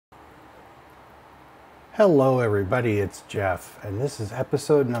Hello everybody, it's Jeff, and this is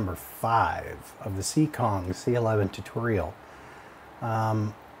episode number 5 of the CKong C11 tutorial.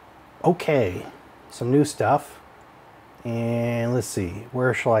 Okay, some new stuff, and let's see,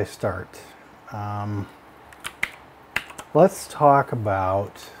 where shall I start? Let's talk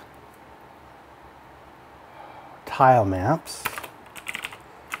about tile maps.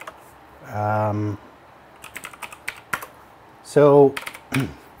 So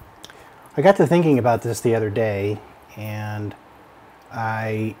I got to thinking about this the other day, and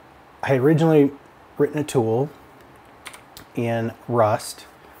I had originally written a tool in Rust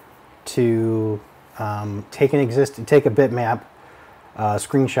to take a bitmap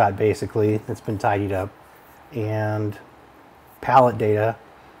screenshot basically that's been tidied up, and palette data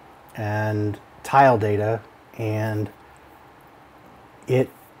and tile data, and it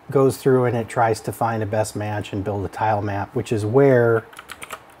goes through and it tries to find the best match and build a tile map, which is where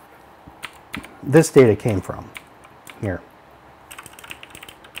this data came from here.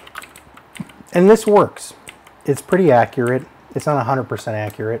 And this works. It's pretty accurate. It's not 100%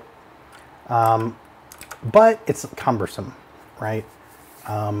 accurate, but it's cumbersome, right?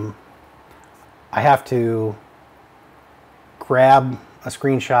 I have to grab a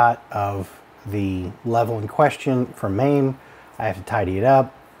screenshot of the level in question from main. I have to tidy it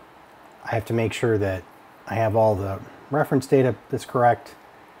up. I have to make sure that I have all the reference data that's correct,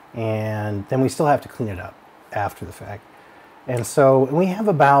 and then we still have to clean it up after the fact. And so we have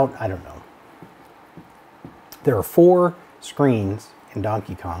about, I don't know, there are 4 screens in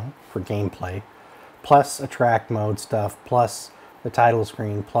Donkey Kong for gameplay, plus attract mode stuff, plus the title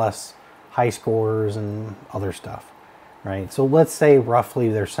screen, plus high scores and other stuff, right? So let's say roughly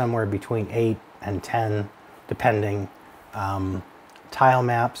there's somewhere between 8 and 10, depending, tile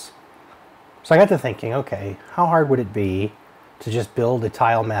maps. So I got to thinking, okay, how hard would it be to just build a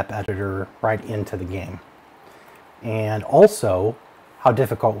tile map editor right into the game? And also, how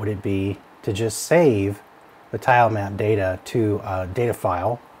difficult would it be to just save the tile map data to a data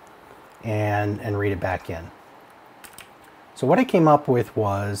file and read it back in? So what I came up with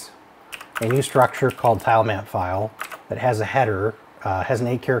was a new structure called tile map file that has a header, has an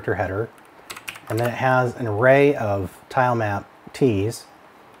 8-character header, and then it has an array of tile map T's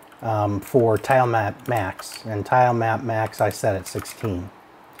for tile map max, and tile map max I set at 16.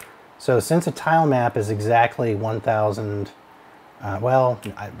 So since a tile map is exactly 1,000, well,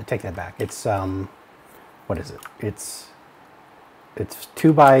 I take that back. It's what is it? It's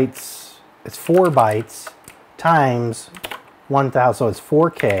 2 bytes. It's 4 bytes times 1,000. So it's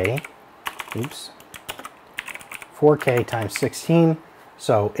 4K. Oops. 4K times 16.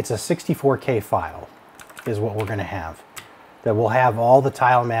 So it's a 64K file, is what we're going to have. That will have all the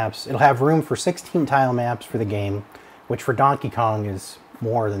tile maps. It'll have room for 16 tile maps for the game, which for Donkey Kong is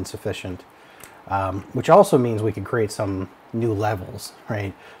more than sufficient. Which also means we could create some new levels,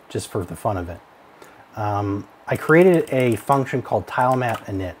 right? Just for the fun of it. I created a function called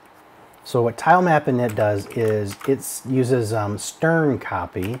tilemap_init. So what tilemap_init does is it uses string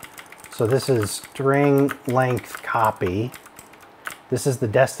copy. So this is string length copy. This is the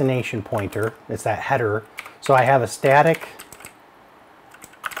destination pointer. It's that header. So I have a static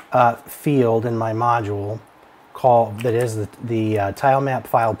field in my module that is the tile map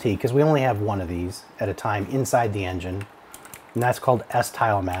file T, because we only have one of these at a time inside the engine, and that's called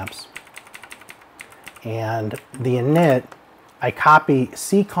stilemap's. And the init, I copy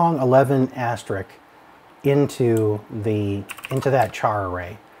CKong 11 asterisk into that char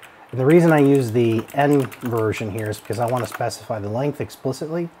array. And the reason I use the N version here is because I want to specify the length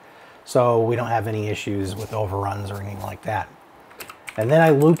explicitly, so we don't have any issues with overruns or anything like that. And then I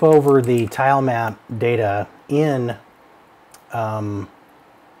loop over the tile map data in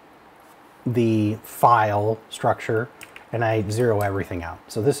the file structure, and I zero everything out.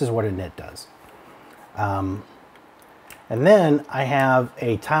 So this is what init does. And then I have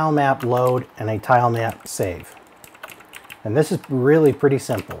a tile map load and a tile map save. And this is really pretty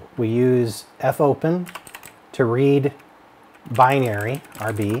simple. We use fopen to read binary,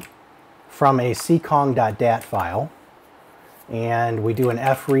 RB, from a ckong.dat file. And we do an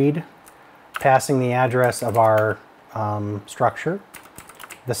fread, passing the address of our structure,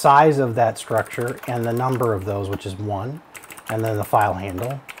 the size of that structure, and the number of those, which is 1, and then the file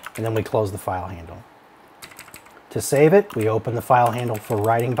handle, and then we close the file handle. To save it, we open the file handle for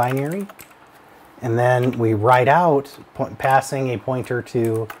writing binary, and then we write out, passing a pointer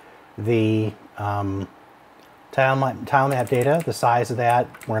to the tile map data, the size of that.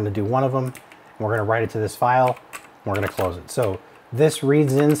 We're going to do one of them, and we're going to write it to this file. We're going to close it. So this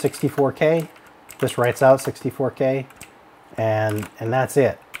reads in 64K, this writes out 64K, and that's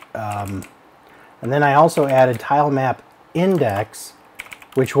it. And then I also added tile map index,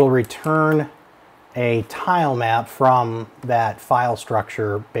 which will return a tile map from that file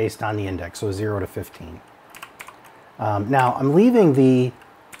structure based on the index, so 0 to 15. Now I'm leaving the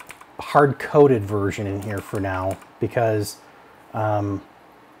hard-coded version in here for now because I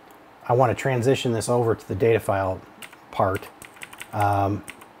want to transition this over to the data file part, and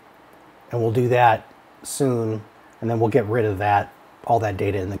we'll do that soon, and then we'll get rid of that, all that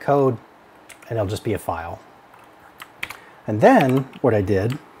data in the code, and it'll just be a file. And then what I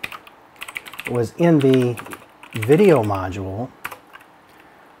did was in the video module,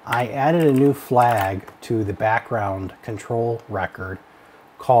 I added a new flag to the background control record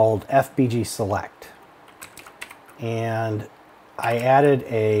called FBG select. And I added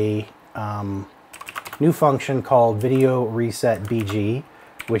a new function called video reset BG,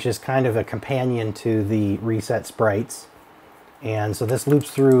 which is kind of a companion to the reset sprites. And so this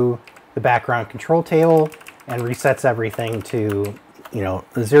loops through the background control table and resets everything to, you know,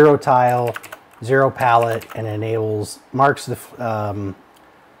 the 0 tile, 0 palette, and enables, marks the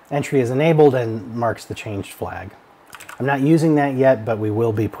entry as enabled and marks the changed flag. I'm not using that yet, but we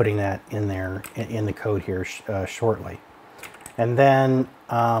will be putting that in there in the code here shortly. And then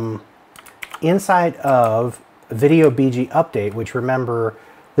inside of video BG update, which remember,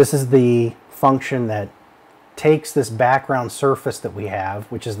 this is the function that takes this background surface that we have,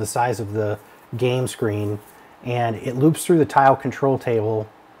 which is the size of the game screen, and it loops through the tile control table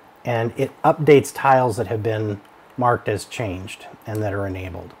and it updates tiles that have been marked as changed and that are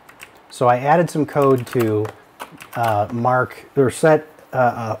enabled. So I added some code to mark or set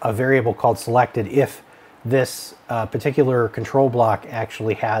a variable called selected if this particular control block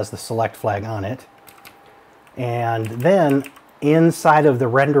actually has the select flag on it. And then inside of the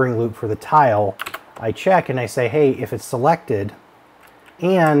rendering loop for the tile, I check and I say, hey, if it's selected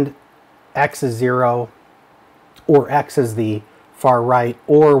and X is 0, or X is the far right,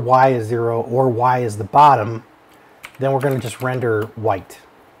 or Y is 0, or Y is the bottom, then we're going to just render white.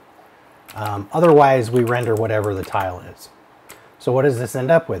 Otherwise, we render whatever the tile is. So what does this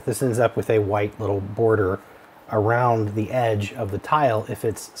end up with? This ends up with a white little border around the edge of the tile if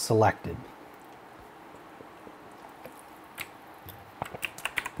it's selected.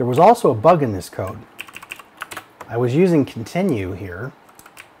 There was also a bug in this code. I was using continue here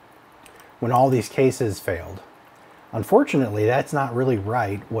when all these cases failed. Unfortunately, that's not really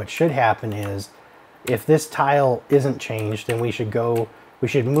right. What should happen is if this tile isn't changed, then we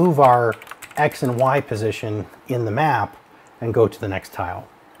should move our X and Y position in the map and go to the next tile.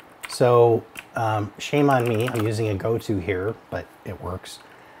 So shame on me, I'm using a goto here, but it works.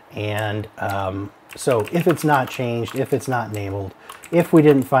 And so if it's not changed, if it's not enabled, if we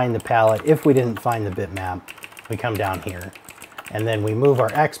didn't find the palette, if we didn't find the bitmap, we come down here. And then we move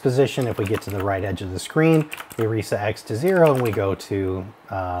our X position. If we get to the right edge of the screen, we reset X to 0 and we go to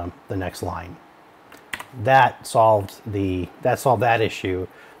the next line. That solved that issue.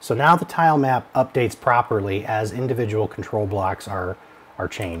 So now the tile map updates properly as individual control blocks are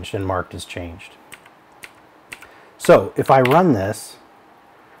changed and marked as changed. So if I run this,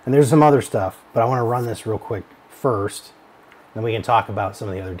 and there's some other stuff, but I want to run this real quick first, then we can talk about some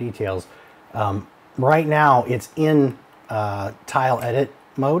of the other details. Right now it's in tile edit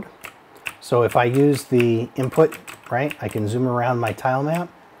mode. So if I use the input, right, I can zoom around my tile map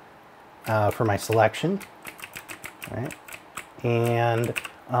for my selection, right? And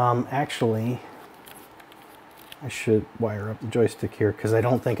actually, I should wire up the joystick here because I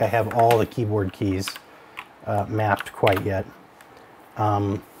don't think I have all the keyboard keys mapped quite yet.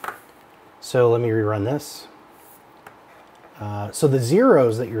 So let me rerun this. So the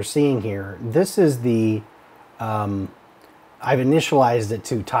zeros that you're seeing here, this is the, I've initialized it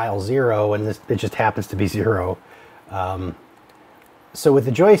to tile 0 and it just happens to be 0. So with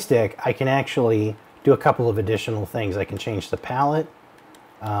the joystick, I can actually do a couple of additional things. I can change the palette.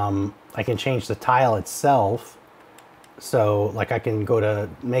 I can change the tile itself. So like I can go to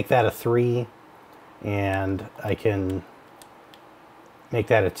make that a 3 and I can make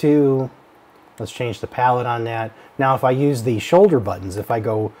that a 2. Let's change the palette on that. Now if I use the shoulder buttons, if I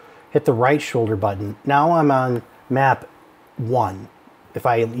go hit the right shoulder button, now I'm on map 1. If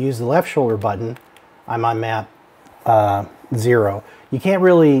I use the left shoulder button, I'm on map 0. You can't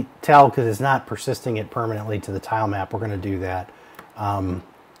really tell because it's not persisting it permanently to the tile map. We're going to do that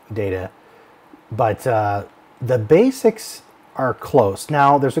data. But the basics are close.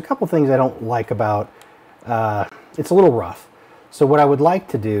 Now there's a couple things I don't like about, it's a little rough. So what I would like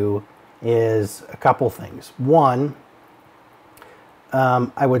to do is a couple things. One,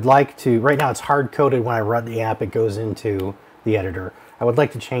 I would like to, right now it's hard-coded when I run the app, it goes into the editor. I would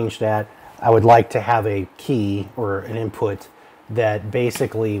like to change that. I would like to have a key or an input that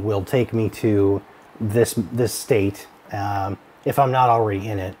basically will take me to this state if I'm not already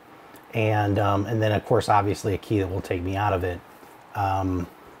in it, and then of course obviously a key that will take me out of it, and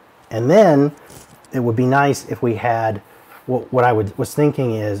then it would be nice if we had what I was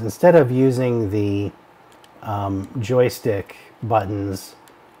thinking is, instead of using the joystick buttons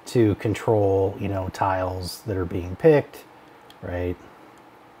to control, you know, tiles that are being picked, right,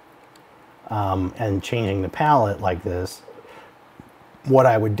 and changing the palette like this, what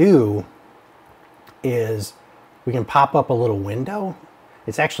I would do is we can pop up a little window.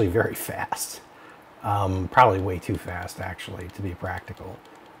 It's actually very fast, probably way too fast actually to be practical,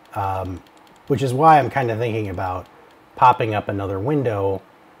 which is why I'm kind of thinking about popping up another window.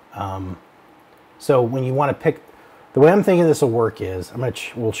 So when you want to pick, the way I'm thinking this will work is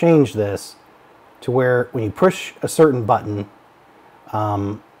we'll change this to where when you push a certain button,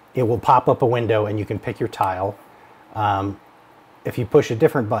 it will pop up a window and you can pick your tile. If you push a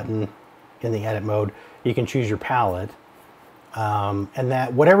different button in the edit mode, you can choose your palette, and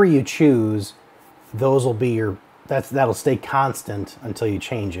that whatever you choose, those will be that'll stay constant until you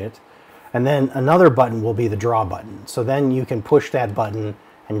change it. And then another button will be the draw button. So then you can push that button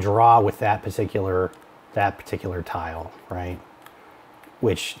and draw with that particular tile, right?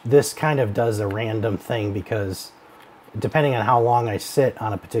 Which this kind of does a random thing, because depending on how long I sit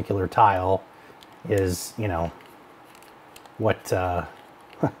on a particular tile is, you know, what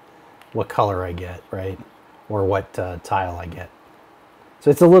what color I get, right? Or what tile I get. So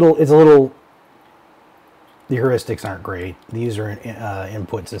it's a little, the heuristics aren't great. The user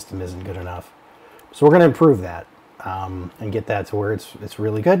input system isn't good enough. So we're going to improve that and get that to where it's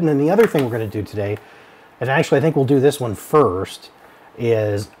really good. And then the other thing we're going to do today, and actually I think we'll do this one first,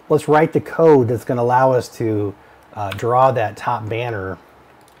 is let's write the code that's going to allow us to draw that top banner,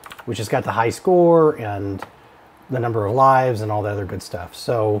 which has got the high score and the number of lives and all the other good stuff.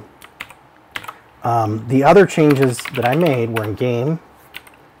 So the other changes that I made were in game.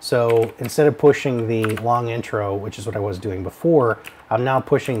 So instead of pushing the long intro, which is what I was doing before, I'm now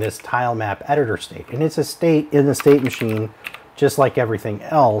pushing this tile map editor state. And it's a state in the state machine, just like everything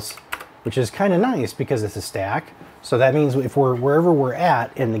else, which is kind of nice because it's a stack. So that means if we're wherever we're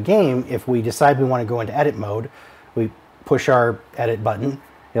at in the game, if we decide we want to go into edit mode, we push our edit button.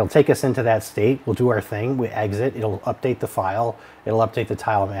 It'll take us into that state. We'll do our thing. We exit. It'll update the file. It'll update the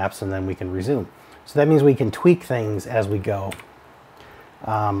tile maps, and then we can resume. So that means we can tweak things as we go.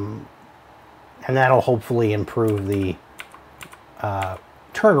 And that'll hopefully improve the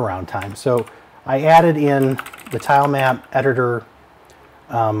turnaround time. So I added in the tile map editor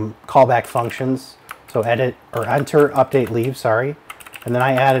callback functions. So edit or enter, update, leave, sorry. And then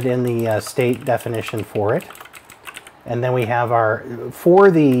I added in the state definition for it. And then we have for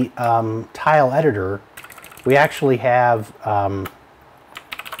the tile editor, we actually have,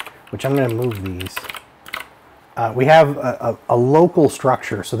 which I'm going to move these. We have a local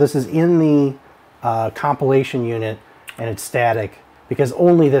structure. So this is in the compilation unit, and it's static because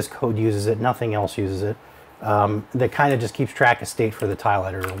only this code uses it, nothing else uses it. That kind of just keeps track of state for the tile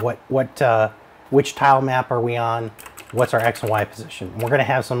editor. Which tile map are we on? What's our X and Y position? And we're going to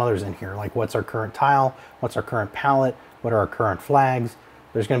have some others in here, like what's our current tile, what's our current palette, what are our current flags.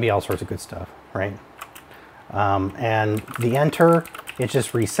 There's going to be all sorts of good stuff, right? And the enter, it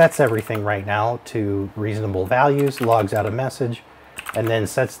just resets everything right now to reasonable values, logs out a message, and then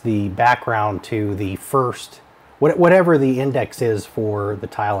sets the background to the first, whatever the index is for the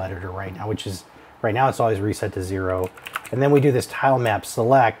tile editor right now, which is, right now it's always reset to 0. And then we do this tile map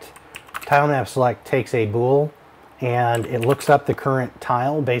select. Tile map select takes a bool, and it looks up the current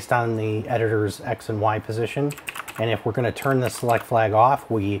tile based on the editor's X and Y position. And if we're going to turn the select flag off,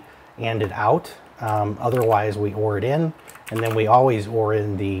 we AND it out. Otherwise, we OR it in. And then we always OR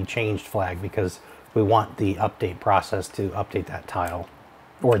in the changed flag because we want the update process to update that tile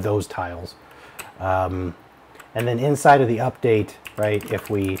or those tiles. And then inside of the update, right,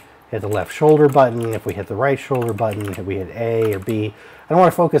 if we hit the left shoulder button, if we hit the right shoulder button, if we hit A or B, I don't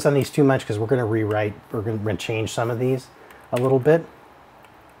want to focus on these too much because we're going to rewrite, we're going to change some of these a little bit.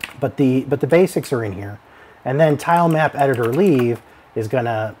 But the basics are in here. And then tile map editor leave is going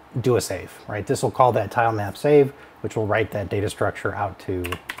to do a save, right? This will call that tile map save, which will write that data structure out to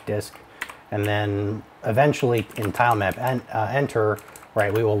disk. And then eventually in tile map enter,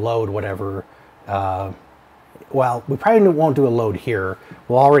 right, we will load whatever, well, we probably won't do a load here.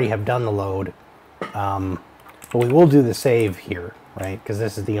 We'll already have done the load, but we will do the save here, right? Because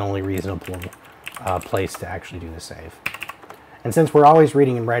this is the only reasonable place to actually do the save. And since we're always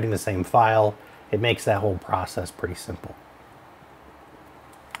reading and writing the same file, it makes that whole process pretty simple.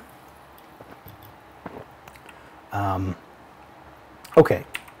 Okay.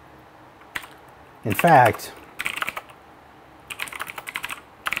 In fact,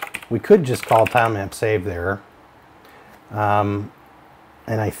 we could just call tilemap save there. And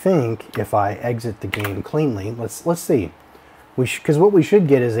I think if I exit the game cleanly, let's see. Because what we should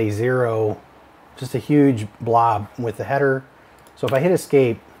get is a 0, just a huge blob with the header. So if I hit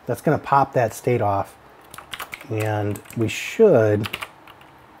escape, that's going to pop that state off. And we should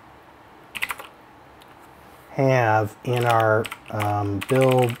have in our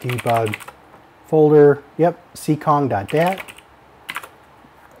build debug folder, yep, CKong.dat.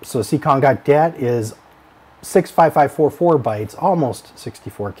 So CKong.dat is 65544 bytes, almost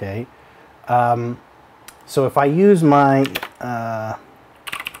 64K. So if I use my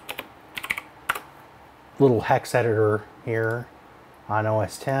little hex editor here on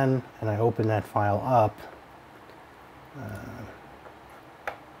OS X and I open that file up,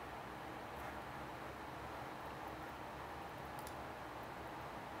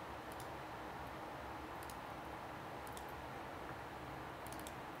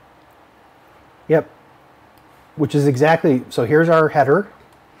 yep, which is exactly, so here's our header,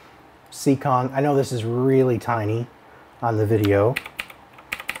 CKong. I know this is really tiny on the video.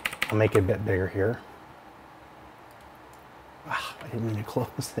 I'll make it a bit bigger here. Ah, I didn't mean to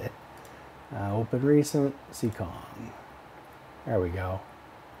close it. Open recent, CKong. There we go.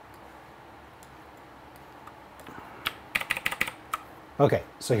 Okay,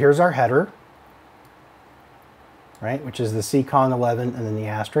 so here's our header, right, which is the CKong 11 and then the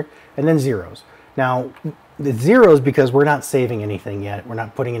asterisk, and then zeros. Now, the zeros because we're not saving anything yet. We're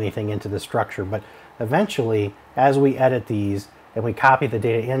not putting anything into the structure, but eventually, as we edit these and we copy the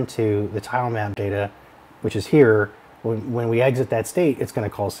data into the tilemap data, which is here, when we exit that state, it's going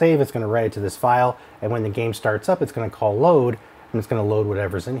to call save, it's going to write it to this file, and when the game starts up, it's going to call load, and it's going to load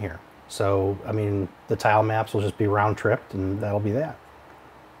whatever's in here. So, I mean, the tile maps will just be round-tripped, and that'll be that.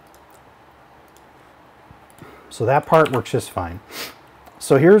 So that part works just fine.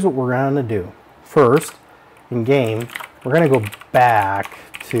 So here's what we're going to do. First, in game, we're going to go back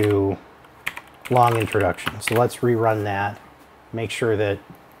to long introduction. So let's rerun that, make sure that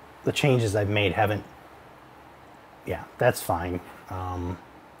the changes I've made haven't, yeah, that's fine. So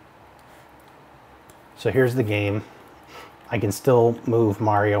here's the game. I can still move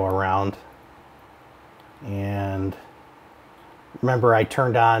Mario around. And remember, I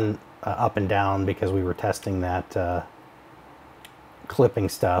turned on up and down because we were testing that clipping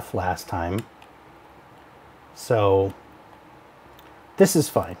stuff last time. So this is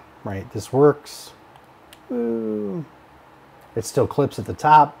fine, right? This works. Ooh. It still clips at the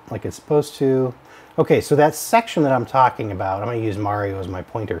top like it's supposed to. Okay, so that section that I'm talking about, I'm going to use Mario as my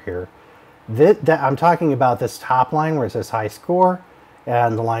pointer here. I'm talking about this top line where it says high score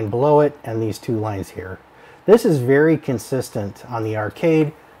and the line below it and these two lines here. This is very consistent on the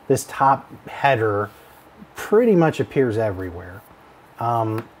arcade. This top header pretty much appears everywhere.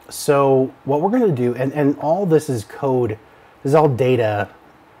 So what we're going to do, and all this is code, this is all data.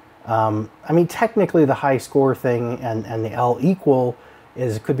 I mean, technically the high score thing and the L equal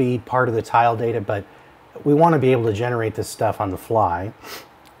could be part of the tile data, but we want to be able to generate this stuff on the fly.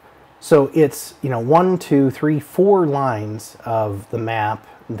 So it's, 1, 2, 3, 4 lines of the map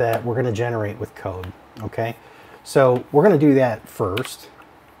that we're going to generate with code. Okay, so we're going to do that first.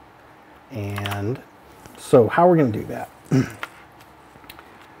 And so how we're going to do that?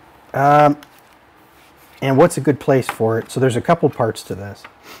 And what's a good place for it? So there's a couple parts to this.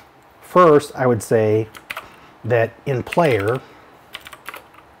 First, I would say that in player,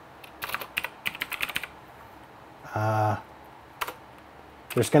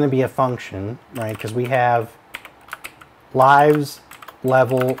 there's going to be a function, right? Because we have lives,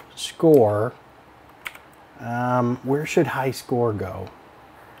 level, score. Where should high score go?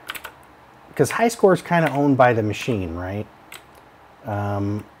 Because high score is kind of owned by the machine, right?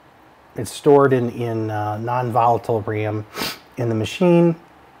 It's stored in non-volatile RAM in the machine,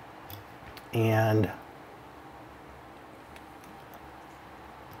 and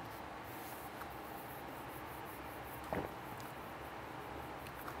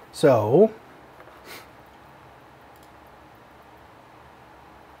so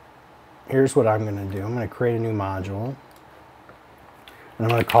here's what I'm going to do. I'm going to create a new module, and I'm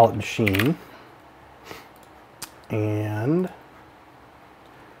going to call it machine. And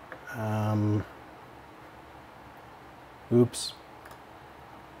oops,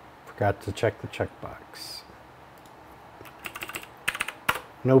 forgot to check the checkbox.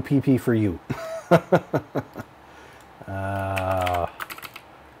 No PP for you. I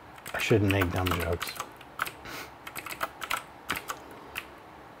shouldn't make dumb jokes.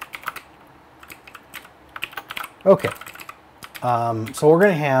 Okay. So what we're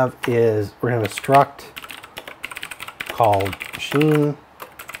going to have is we're going to have a struct called machine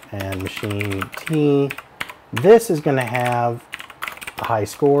and machine t. This is going to have a high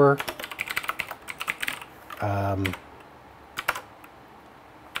score.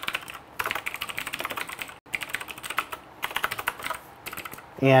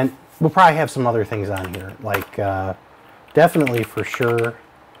 And we'll probably have some other things on here, like definitely for sure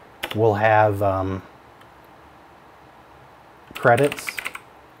we'll have credits.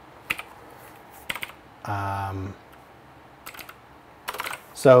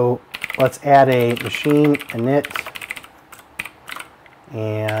 So let's add a machine init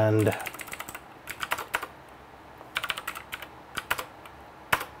and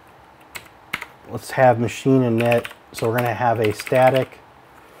let's have machine init. So we're going to have a static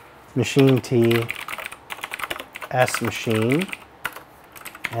machine t s machine,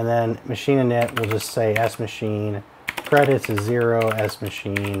 and then machine init will just say s machine, credits is 0, s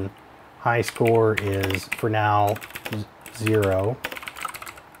machine, high score is for now 0.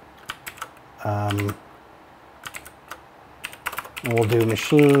 We'll do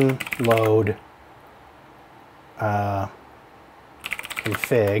machine load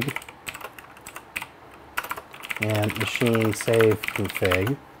config and machine save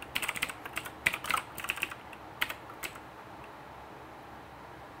config.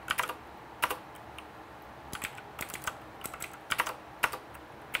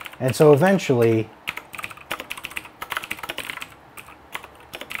 And so eventually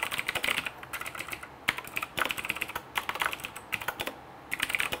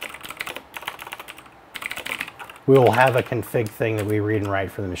we will have a config thing that we read and write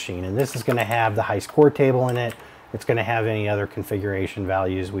for the machine. And this is going to have the high score table in it. It's going to have any other configuration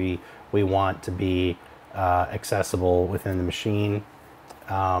values we want to be accessible within the machine.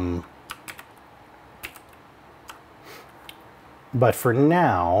 But for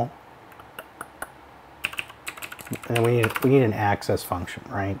now, and we need an access function,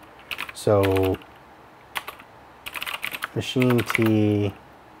 right? So machine t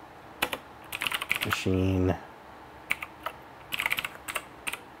machine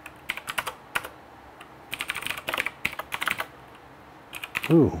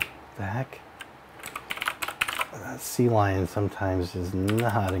ooh, the heck? That C line sometimes does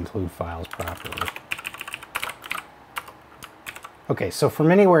not include files properly. Okay, so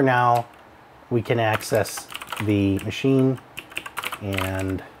from anywhere now, we can access the machine,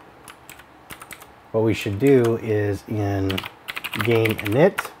 and what we should do is in game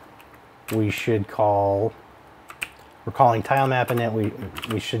init, we should call, we're calling tile map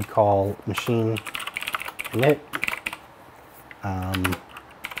init, we should call machine init,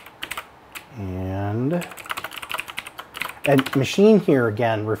 and machine here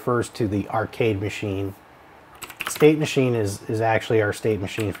again refers to the arcade machine. State machine is actually our state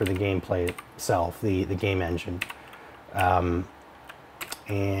machine for the gameplay itself, the game engine. And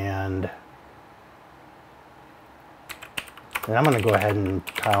I'm going to go ahead and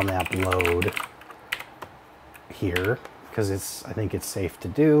tile map load here because I think it's safe to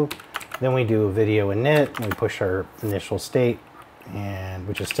do. Then we do a video init and we push our initial state, and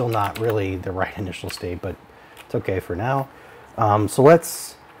which is still not really the right initial state, but it's okay for now. So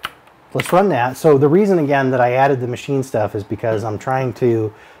let's run that. So the reason again that I added the machine stuff is because I'm trying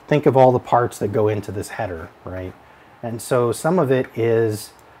to think of all the parts that go into this header, right? And so some of it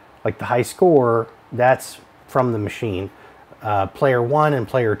is like the high score, that's from the machine. Player 1 and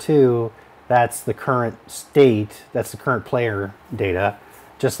player 2, that's the current state, that's the current player data,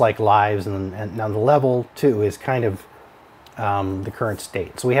 just like lives, and now the level 2 is kind of the current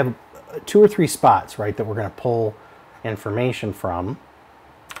state. So we have 2 or 3 spots, right, that we're going to pull information from.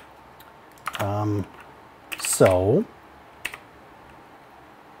 So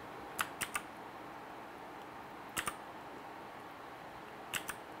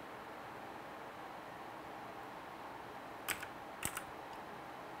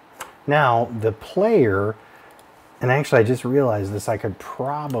now the player, and actually I just realized this, I could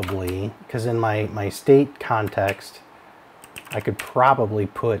probably, because in my state context, I could probably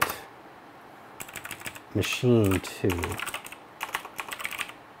put machine 2.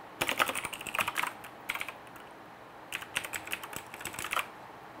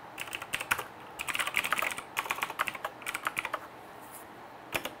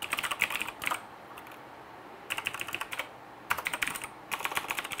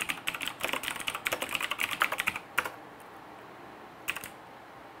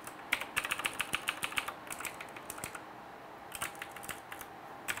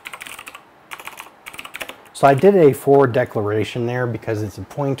 So I did a forward declaration there because it's a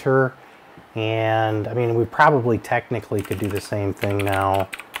pointer, And I mean, we probably technically could do the same thing now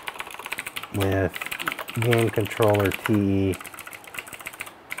with game controller TE.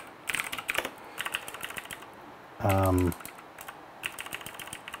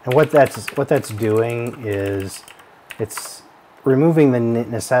 And what that's doing is it's removing the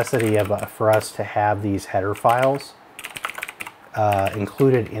necessity of for us to have these header files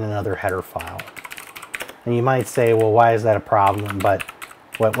included in another header file. And you might say, well, why is that a problem? But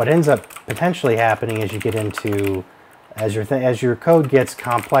what ends up potentially happening is you get into, as your code gets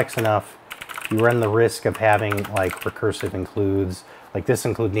complex enough, you run the risk of having like recursive includes, like this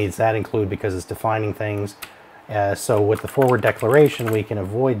include needs that include because it's defining things. So with the forward declaration, we can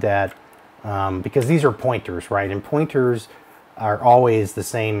avoid that because these are pointers, right? And pointers are always the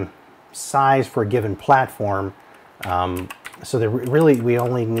same size for a given platform. So really, we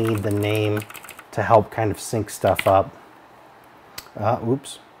only need the name to help kind of sync stuff up.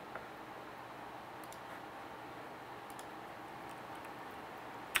 Oops.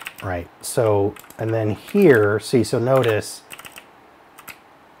 Right, so, and then here, see, so notice,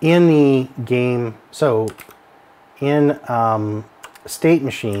 in the game, so in state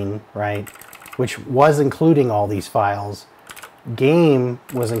machine, right, which was including all these files, game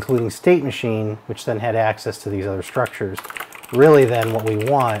was including state machine, which then had access to these other structures. Really then what we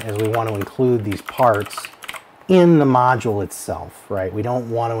want is we want to include these parts in the module itself, right? We don't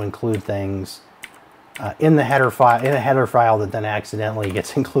want to include things in the header file that then accidentally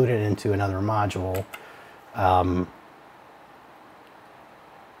gets included into another module.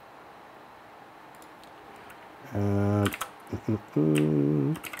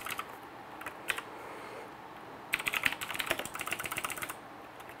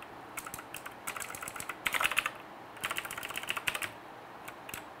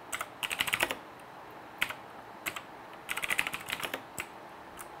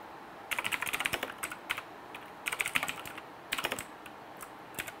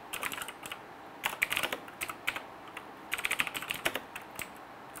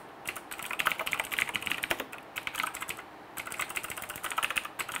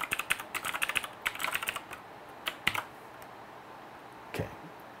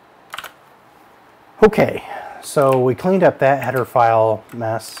 Okay, so we cleaned up that header file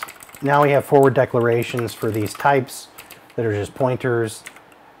mess. Now we have forward declarations for these types that are just pointers.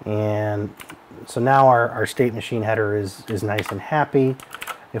 And so now our state machine header is nice and happy.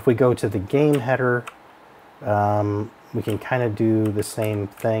 If we go to the game header, we can kind of do the same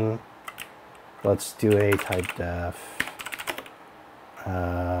thing. Let's do a type def.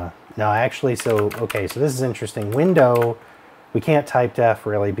 No, actually, okay, so this is interesting. Window, we can't type def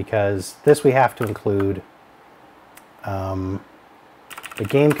really because this we have to include. The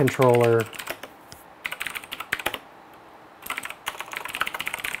game controller,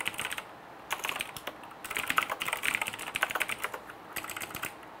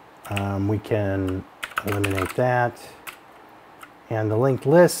 we can eliminate that. And the linked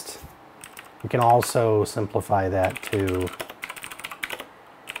list, we can also simplify that to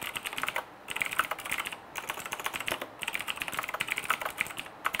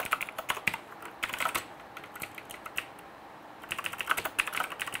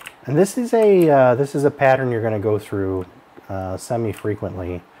and this is a pattern you're going to go through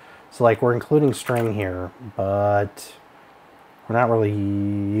semi-frequently. So like we're including string here, but we're not really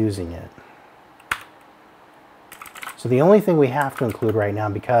using it. So the only thing we have to include right now,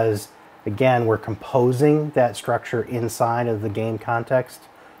 because again, we're composing that structure inside of the game context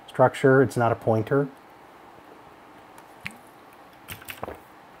structure, it's not a pointer.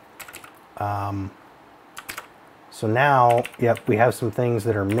 So now, yep, we have some things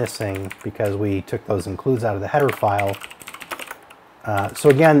that are missing because we took those includes out of the header file. So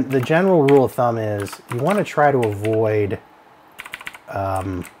again, the general rule of thumb is you want to try to avoid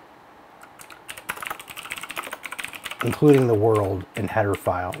including the world in header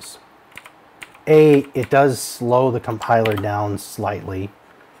files. It does slow the compiler down slightly.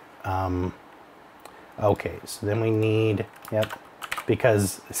 Okay, so then we need, yep,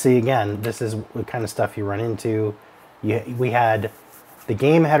 because see again, this is the kind of stuff you run into. We had the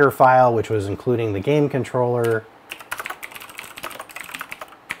game header file, which was including the game controller.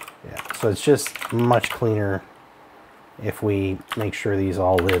 Yeah, so it's just much cleaner if we make sure these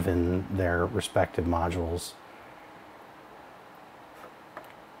all live in their respective modules.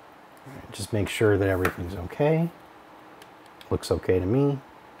 Just make sure that everything's okay. Looks okay to me.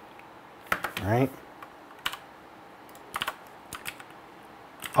 All right.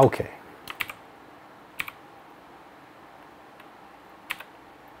 Okay.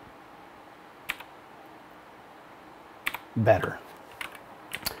 Better.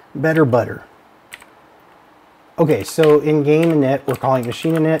 better butter. Okay, so in game init, we're calling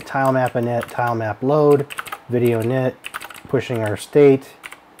machine init, tile map init, tile map load, video init, pushing our state.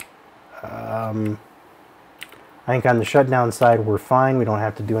 I think on the shutdown side, we're fine. We don't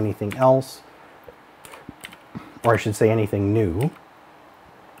have to do anything else. Or I should say anything new.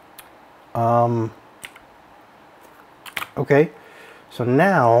 Okay, so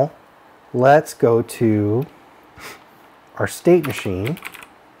now let's go to our state machine.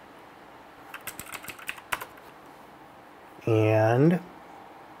 And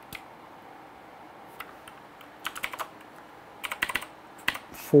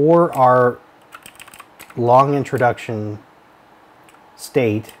for our long introduction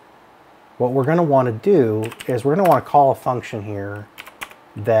state, what we're going to want to do is we're going to want to call a function here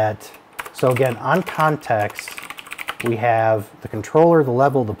that, so again, on context, we have the controller, the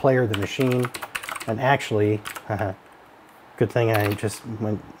level, the player, the machine, and actually, good thing I just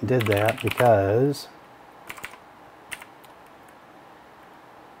did that because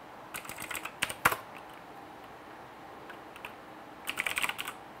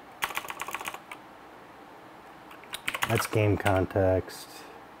that's game context.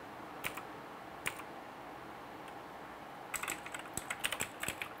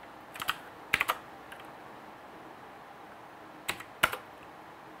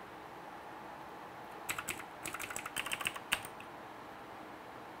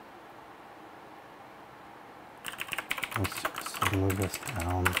 Let's move this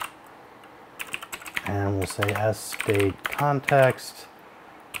down. And we'll say s state context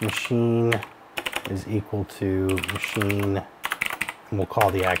machine is equal to machine, and we'll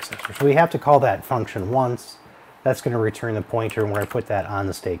call the accessor. So we have to call that function once. That's going to return the pointer, and we're going to put that on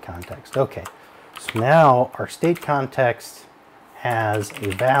the state context. Okay, so now our state context has a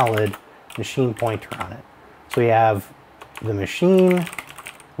valid machine pointer on it. So we have the machine,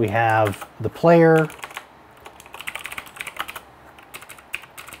 we have the player.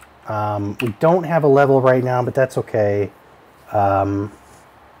 We don't have a level right now, but that's okay. So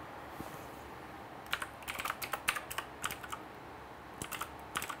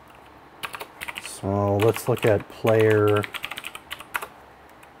let's look at player.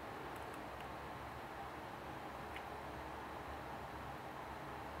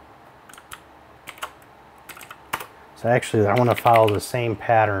 So actually, I want to follow the same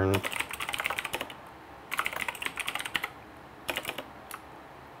pattern.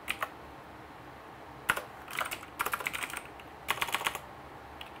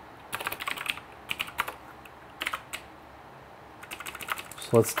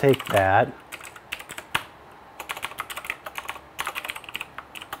 So let's take that.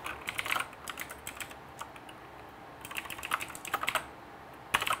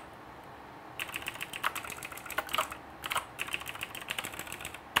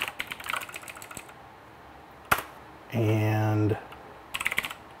 And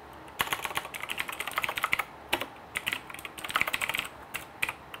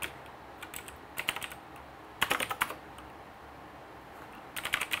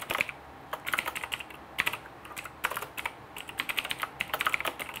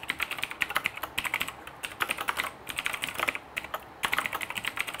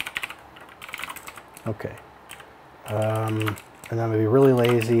okay. And I'm going to be really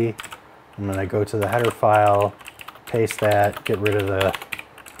lazy. I'm going to go to the header file, paste that, get rid of the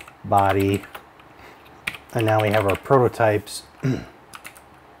body, and now we have our prototypes.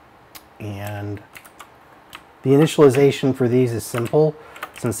 And the initialization for these is simple.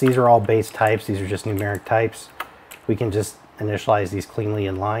 Since these are all base types, these are just numeric types, we can just initialize these cleanly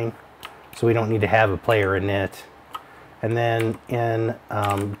in line. So we don't need to have a player init. And then in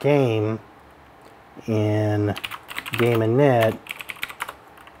game init,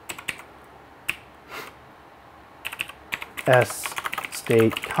 s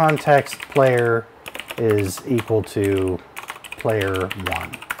state context player is equal to player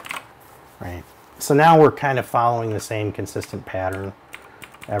 1, right? So now we're kind of following the same consistent pattern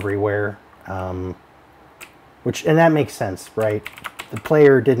everywhere, and that makes sense, right? The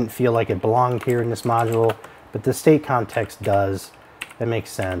player didn't feel like it belonged here in this module, but the state context does. That makes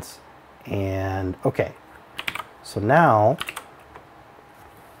sense. And okay, so now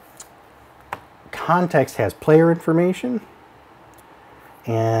context has player information,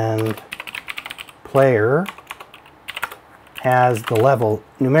 and player has the level,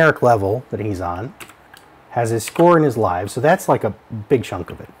 numeric level that he's on, has his score and his lives, so that's like a big chunk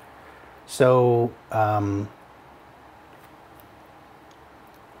of it. So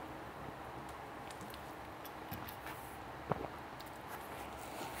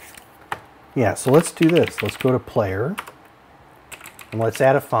yeah, so let's do this. Let's go to player. And let's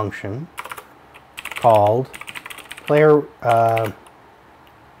add a function called player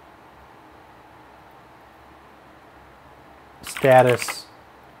status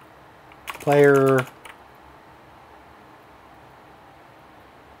player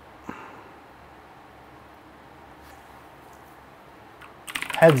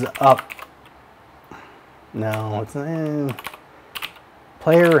heads up. No, it's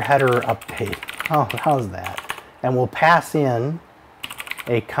player header update. Oh, how's that? And we'll pass in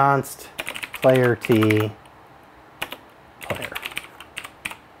a const player t player.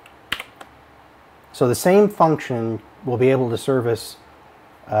 So the same function will be able to service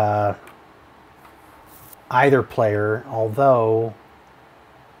either player, although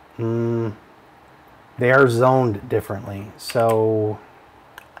they are zoned differently. So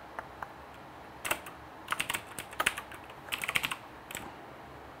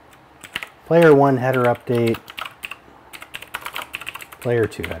player 1 header update, player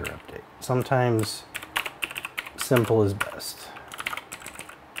 2 header update. Sometimes simple is best.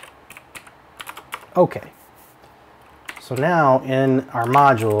 Okay. So now in our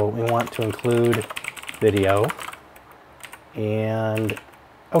module, we want to include video. And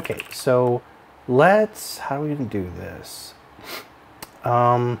okay, so let's, how are we going to do this?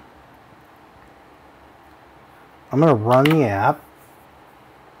 I'm going to run the app.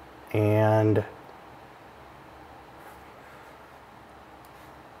 And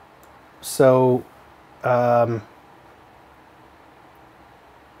so 1,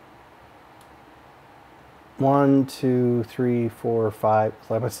 2, 3, 4, 5.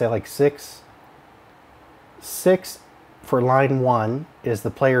 So I'm going to say like 6. 6 for line 1 is the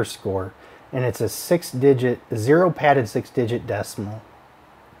player score, and it's a 6-digit, 0 padded 6-digit decimal.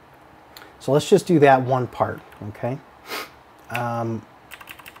 So let's just do that one part, okay?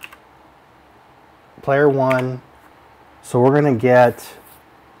 Player 1, so we're going to get,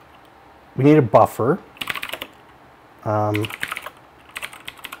 we need a buffer.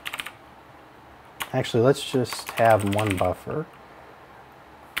 Actually, let's just have one buffer.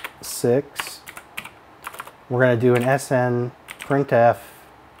 6. We're going to do an SN printf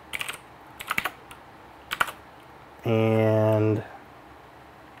and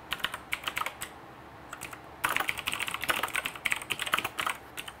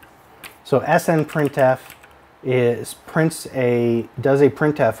so SN printf does a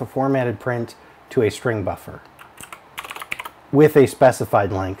printf, a formatted print to a string buffer with a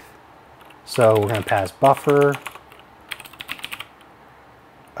specified length. So we're going to pass buffer.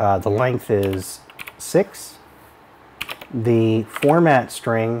 The length is 6. The format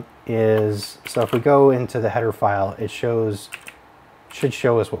string is, so if we go into the header file, it should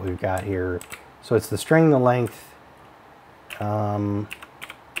show us what we've got here. So it's the string, the length.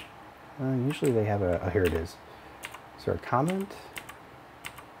 Usually they have a, here it is. Is there a comment?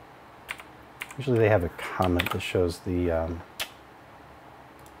 Usually they have a comment that shows the,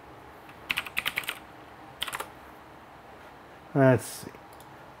 let's see.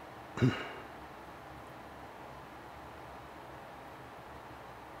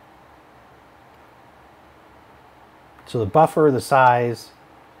 So the buffer, the size,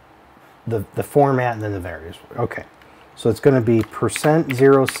 the format, and then the values. Okay. So it's going to be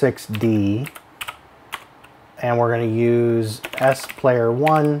 %06D, and we're going to use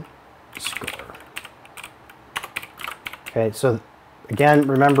splayer1 score. Okay, so again,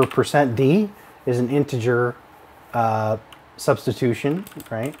 remember %D is an integer substitution,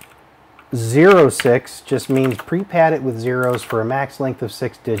 right? 06 just means pre-pad it with zeros for a max length of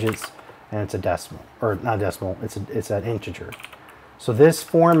 6 digits, and it's a decimal, or not decimal, it's an integer. So this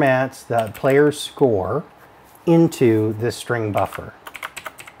formats the player's score into this string buffer.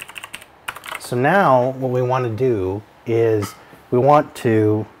 So now what we want to do is we want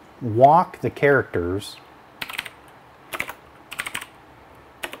to walk the characters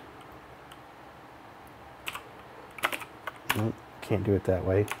can't do it that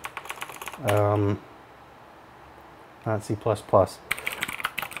way. Not C++.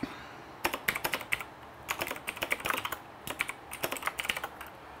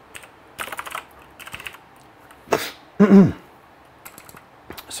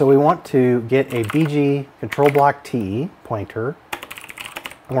 So we want to get a BG control block T pointer,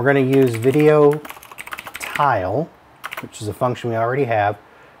 and we're going to use video tile, which is a function we already have.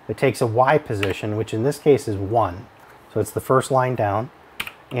 It takes a Y position, which in this case is 1. So it's the first line down,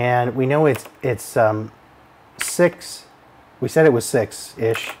 and we know it's 6. We said it was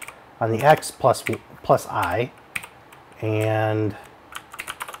 6-ish on the X plus I, and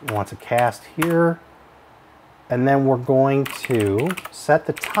we want to cast here. And then we're going to set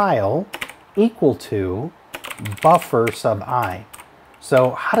the tile equal to buffer sub I.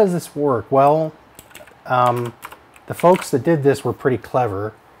 So how does this work? Well, the folks that did this were pretty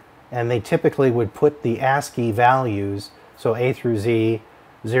clever, and they typically would put the ASCII values, so A through Z,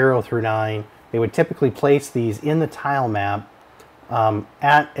 0 through 9, they would typically place these in the tile map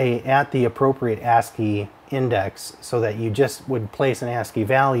at the appropriate ASCII index, so that you just would place an ASCII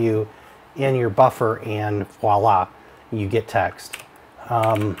value in your buffer and voila, you get text.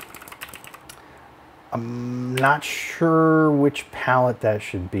 I'm not sure which palette that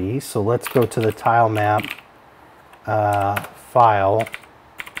should be, so let's go to the tile map file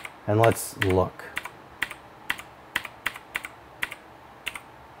and let's look.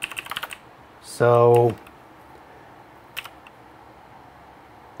 So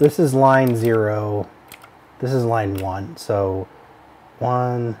this is line 0, this is line 1, so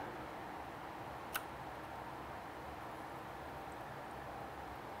 1,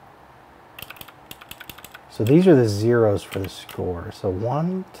 so these are the zeros for the score. So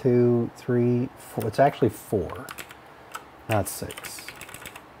 1, 2, 3, 4. It's actually 4, not 6.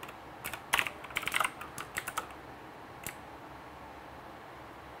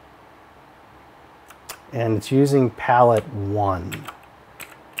 And it's using palette 1.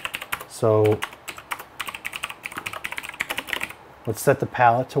 So let's set the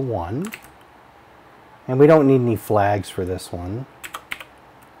palette to 1. And we don't need any flags for this one.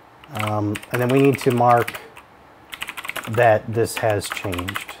 And then we need to mark that this has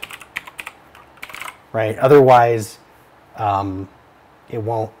changed, right? Otherwise, it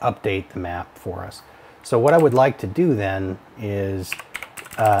won't update the map for us. So what I would like to do then is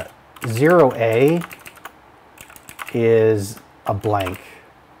 0A is a blank.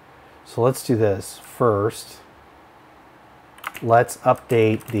 So let's do this first. Let's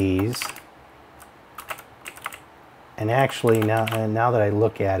update these. And actually, now that I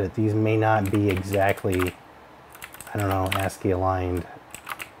look at it, these may not be exactly, I don't know, ASCII aligned.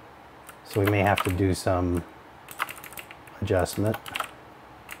 So we may have to do some adjustment.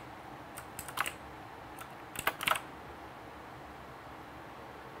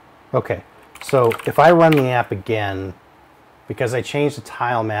 Okay, so if I run the app again, because I changed the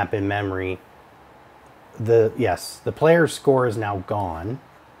tile map in memory, the player's score is now gone,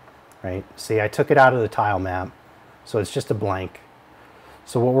 right? See, I took it out of the tile map. So it's just a blank.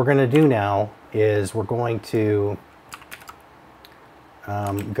 So what we're going to do now is we're going to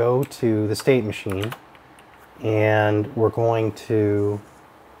go to the state machine, and we're going to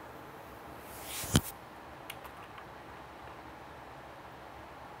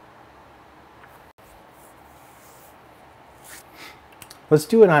let's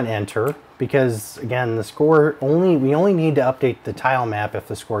do it on enter, because again, the score we only need to update the tile map if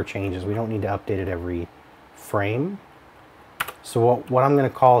the score changes. We don't need to update it every frame. So what I'm going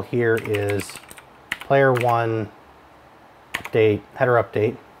to call here is player 1 update, header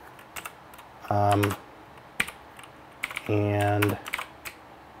update, and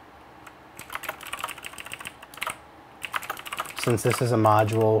since this is a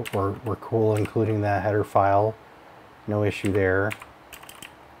module, we're cool including that header file, no issue there.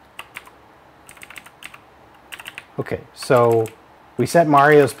 Okay, so we set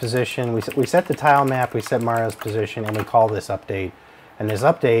Mario's position, we set the tile map, we set Mario's position, and we call this update. And this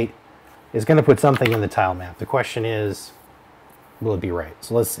update is going to put something in the tile map. The question is, will it be right?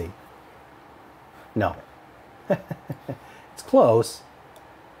 So let's see. No. It's close.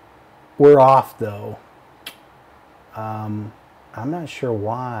 We're off, though. I'm not sure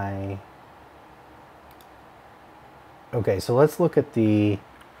why. Okay, so let's look at the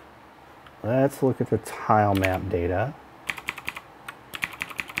tile map data.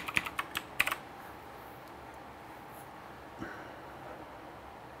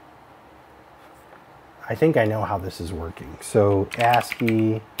 I think I know how this is working. So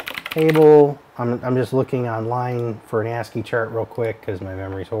ASCII table, I'm just looking online for an ASCII chart real quick because my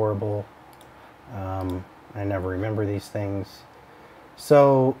memory's horrible. I never remember these things.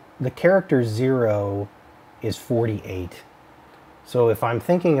 So the character 0 is 48. So if I'm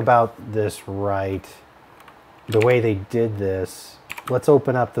thinking about this right, the way they did this, let's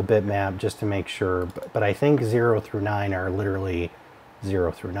open up the bitmap just to make sure. But I think 0 through 9 are literally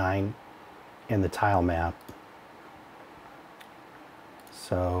 0 through 9 in the tile map.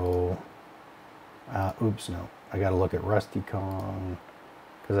 So, oops, no. I got to look at CKong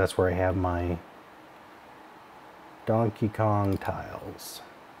because that's where I have my Donkey Kong tiles.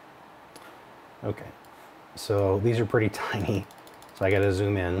 Okay, so these are pretty tiny, so I got to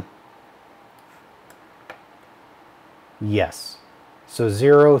zoom in. Yes, so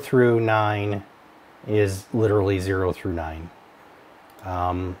 0 through 9 is literally 0 through 9.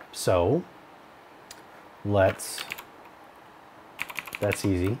 So let's That's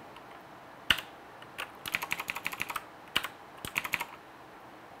easy.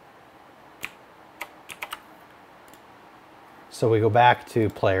 So we go back to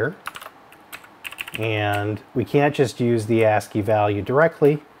player, and we can't just use the ASCII value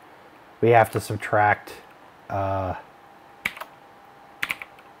directly. We have to subtract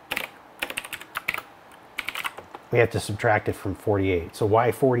it from 48. So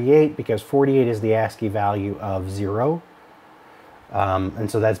why 48? Because 48 is the ASCII value of 0. And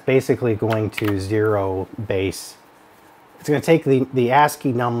so that's basically going to 0 base. It's going to take the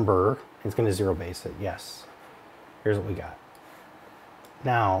ASCII number, it's going to 0 base it, yes. Here's what we got.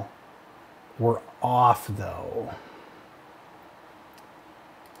 Now, we're off though.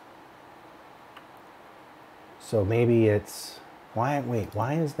 So maybe it's, why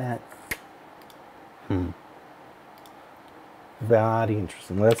is that? Very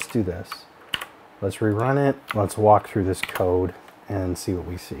interesting. Let's do this. Let's rerun it. Let's walk through this code and see what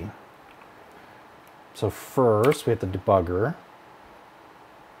we see. So first, we have the debugger.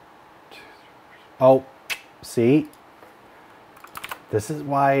 Oh, see? This is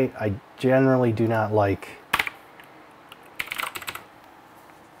why I generally do not like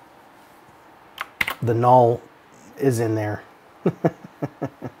the null is in there.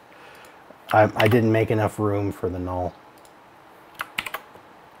 I didn't make enough room for the null.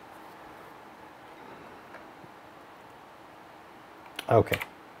 Okay.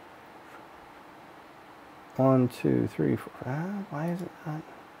 1, 2, 3, 4. Why is it not?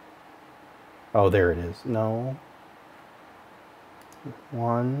 Oh, there it is. No.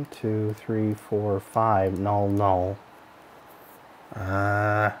 1, 2, 3, 4, 5. Null, null.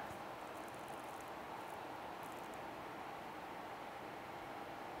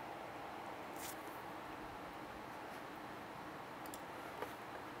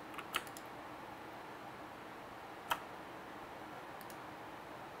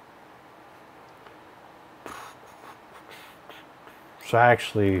 So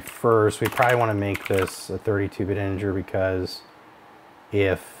actually, first, we probably want to make this a 32-bit integer, because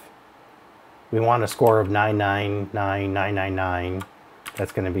if we want a score of 9999999,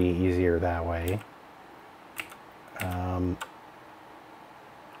 that's going to be easier that way. And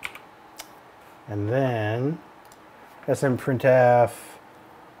then smprintf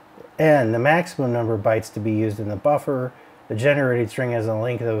n, the maximum number of bytes to be used in the buffer. The generated string has a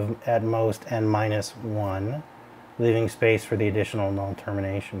length of at most n minus 1. Leaving space for the additional null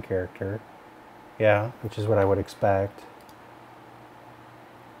termination character. Yeah, which is what I would expect.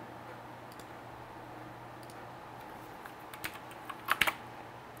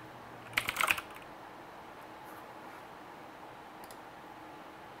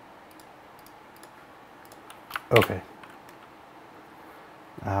 Okay.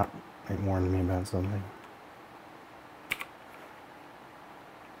 It warned me about something.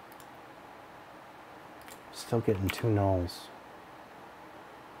 Still getting 2 nulls.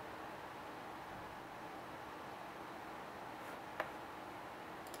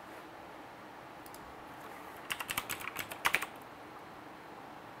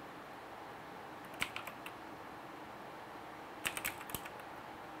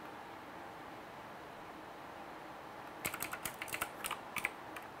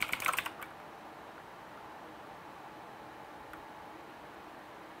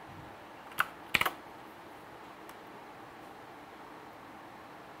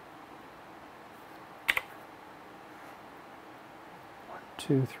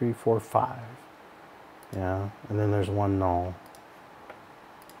 Two, three, four, 5. Yeah, and then there's 1 null.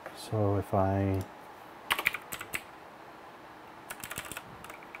 So if I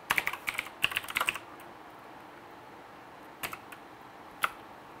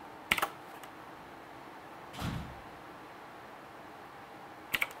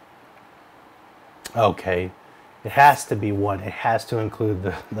okay, it has to be 1. It has to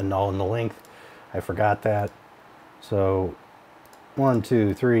include the null and the length. I forgot that. So 1,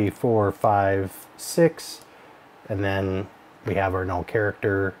 2, 3, 4, 5, 6, and then we have our null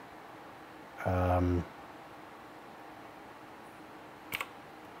character. And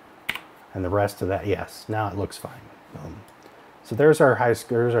the rest of that, yes, now it looks fine. So there's our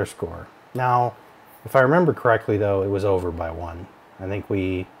there's our score. Now, if I remember correctly, though, it was over by 1. I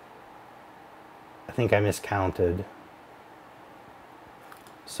think I miscounted.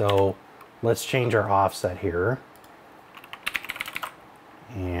 So let's change our offset here.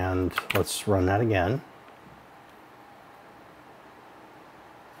 And let's run that again.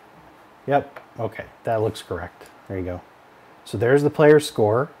 Yep, okay, that looks correct. There you go. So there's the player's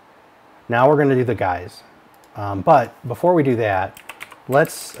score. Now we're going to do the guys. But before we do that,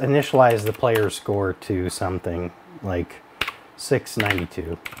 let's initialize the player's score to something like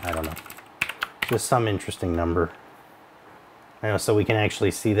 692. I don't know. Just some interesting number. I know, so we can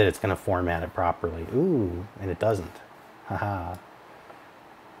actually see that it's going to format it properly. Ooh, and it doesn't. Haha.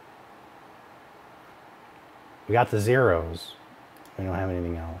 We got the zeros. We don't have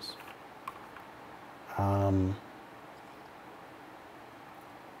anything else.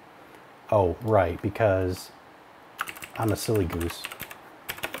 Oh, right, because I'm a silly goose.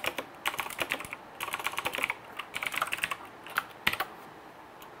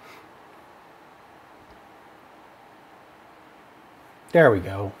 There we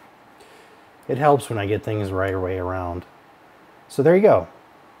go. It helps when I get things the right way around. So there you go.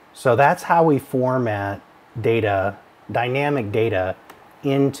 So that's how we format data, dynamic data,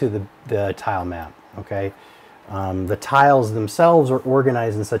 into the tile map, okay? The tiles themselves are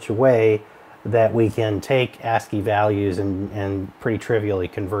organized in such a way that we can take ASCII values and pretty trivially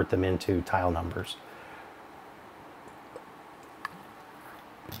convert them into tile numbers.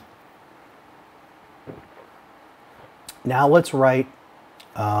 Now let's write,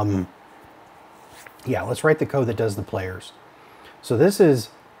 let's write the code that does the players. So this is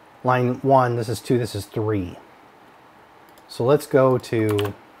line 1, this is 2, this is 3. So let's go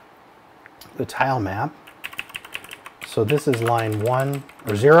to the tile map. So this is line 1,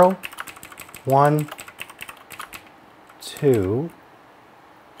 or 0, 1, 2,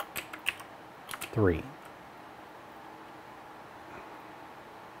 3.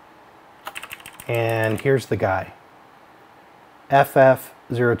 And here's the guy. FF02,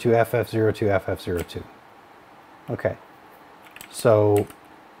 FF02, FF02. Okay. So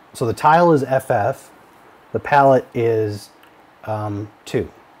the tile is FF, the palette is 2.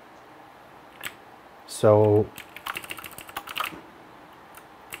 So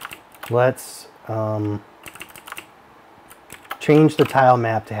let's change the tile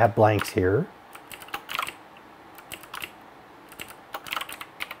map to have blanks here.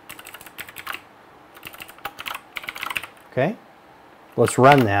 Okay, let's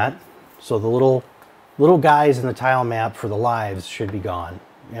run that. So the little guys in the tile map for the lives should be gone.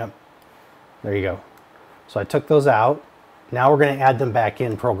 Yep, there you go. So I took those out. Now we're going to add them back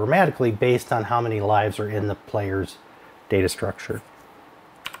in programmatically based on how many lives are in the player's data structure.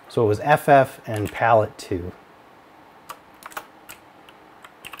 So it was FF and palette 2.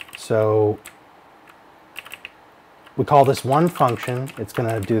 So we call this one function. It's going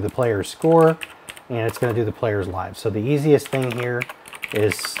to do the player's score, and it's going to do the player's lives. So the easiest thing here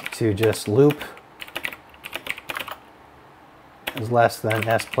is to just loop is less than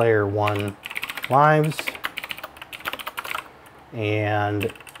sPlayer1 lives,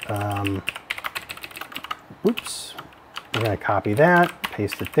 and oops, we're going to copy that,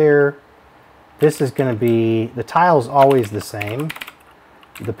 paste it there. This is going to be, the tile's always the same,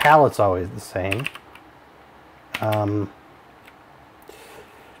 the palette's always the same.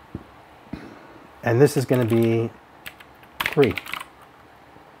 And this is going to be 3. Is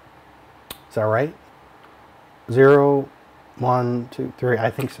that right? 0, 1, 2, 3.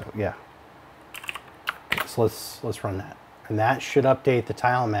 I think so. Yeah. Okay, so let's run that, and that should update the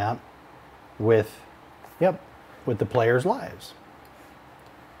tile map with, with the players' lives.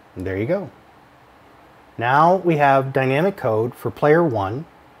 And there you go. Now we have dynamic code for player 1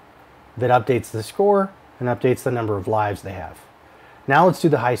 that updates the score and updates the number of lives they have. Now let's do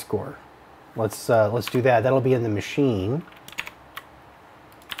the high score. Let's do that. That'll be in the machine,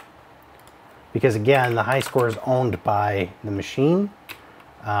 because again, the high score is owned by the machine.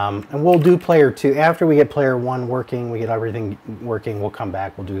 And we'll do player 2 after we get player 1 working. We get everything working. We'll come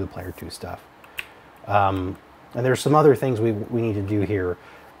back. We'll do the player 2 stuff. And there's some other things we need to do here.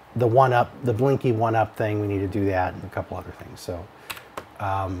 The the blinky 1-up thing. We need to do that, and a couple other things. So,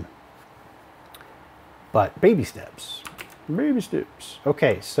 but baby steps. Baby steps.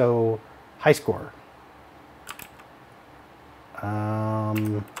 Okay, so high score.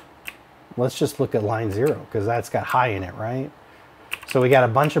 Let's just look at line 0, because that's got high in it, right? So we got a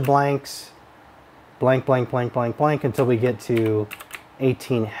bunch of blanks, blank, blank, blank, blank, blank, until we get to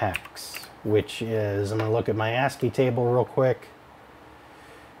 18 hex, which is, I'm going to look at my ASCII table real quick.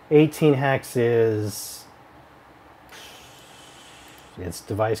 18 hex is, it's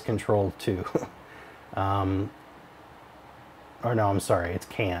device control 2. Or no, I'm sorry, it's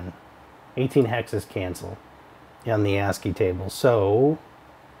can. 18 hex is cancel on the ASCII table. So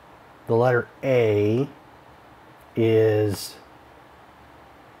the letter A is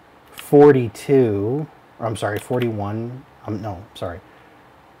 42, or I'm sorry, 41. No, sorry.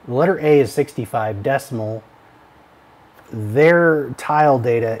 The letter A is 65 decimal. Their tile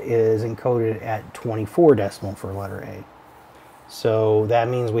data is encoded at 24 decimal for letter A. So that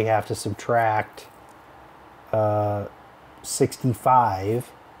means we have to subtract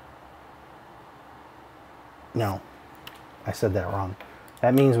 65. No, I said that wrong.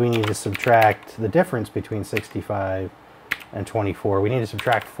 That means we need to subtract the difference between 65 and 24. We need to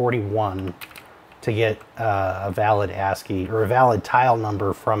subtract 41 to get a valid ASCII, or a valid tile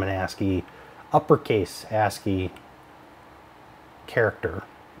number from an ASCII, uppercase ASCII character.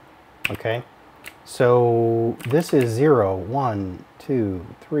 Okay, so this is 0, 1, 2,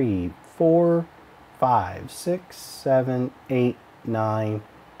 3, 4, 5, 6, 7, 8, 9,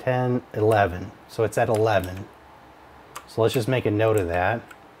 10, 11. So it's at 11. So let's just make a note of that.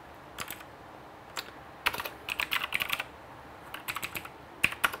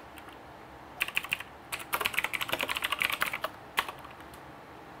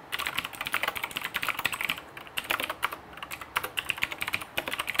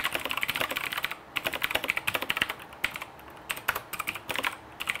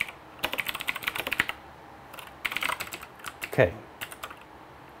 Okay,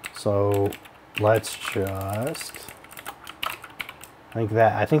 so let's just,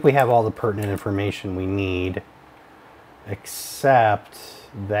 I think we have all the pertinent information we need, except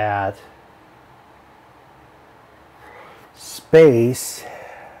that space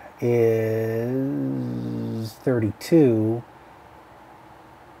is 32.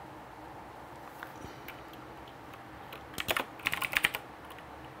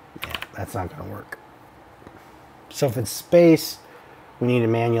 Yeah, that's not going to work. So if it's space, we need to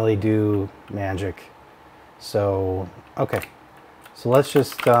manually do magic. So, okay. So let's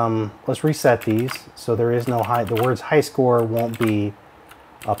just, let's reset these. So there is no high, the words high score won't be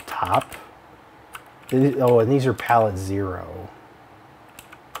up top. Oh, and these are palette 0.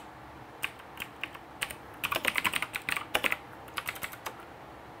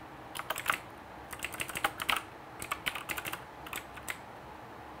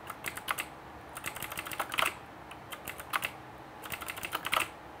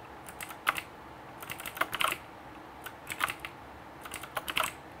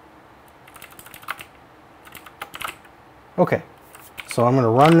 Okay, so I'm going to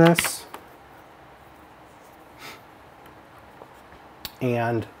run this,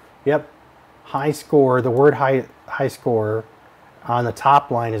 and yep, high score, the word high score on the top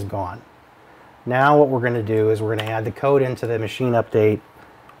line is gone. Now what we're going to do is we're going to add the code into the machine update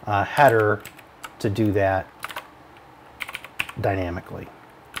header to do that dynamically.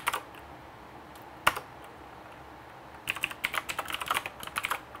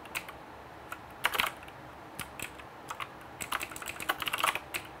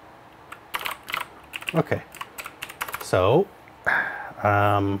 Okay, so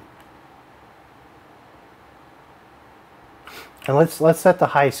and let's set the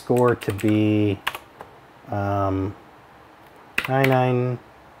high score to be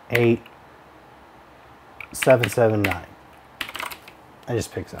 998779. I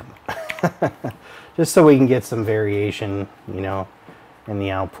just picked something, just so we can get some variation, you know, in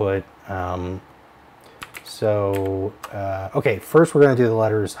the output. Okay, first we're going to do the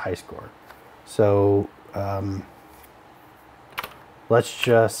letters high score. So let's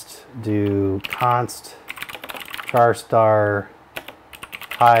just do const char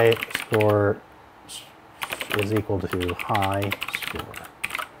high score is equal to high score.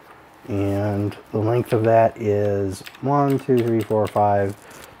 And the length of that is 1, 2, 3, 4, 5,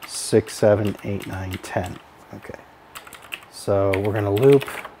 6, 7, 8, 9, 10. Okay. So we're going to loop.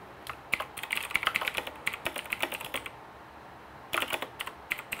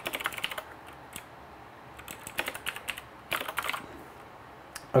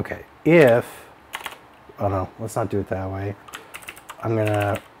 Okay, oh no, let's not do it that way. I'm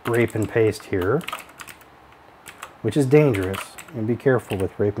gonna rape and paste here, which is dangerous, and be careful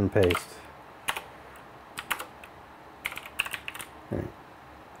with rape and paste. Okay.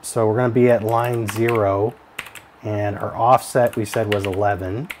 So we're gonna be at line 0, and our offset we said was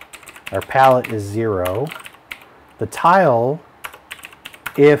 11. Our palette is 0. The tile,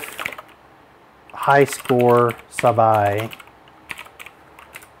 if high score sub I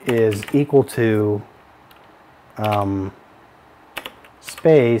is equal to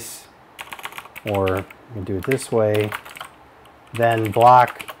space, or you can do it this way, then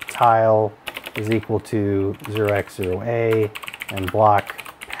block tile is equal to 0x0a, and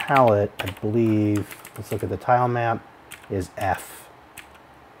block palette, I believe, let's look at the tile map, is F.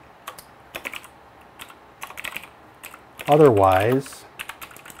 Otherwise,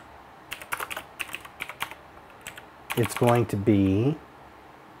 it's going to be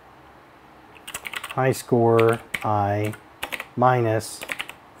high score I minus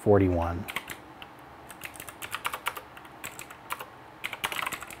 41.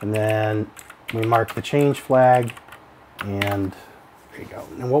 And then we mark the change flag, And there you go.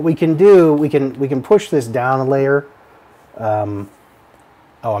 And what we can do, we can push this down a layer. Oh,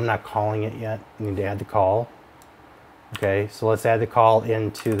 I'm not calling it yet. I need to add the call. Okay, so let's add the call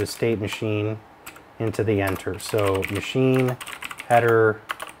into the state machine, into the enter. So machine header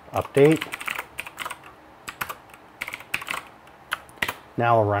update.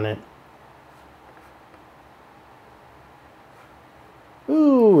 Now I'll run it.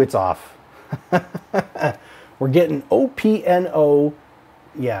 Ooh, it's off. We're getting OPNO.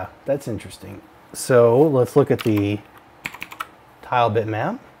 Yeah, that's interesting. So let's look at the tile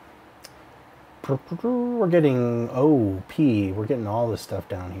bitmap. We're getting OP. We're getting all this stuff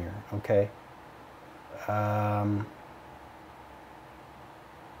down here. Okay.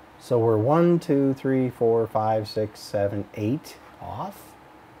 So we're 1, 2, 3, 4, 5, 6, 7, 8 off.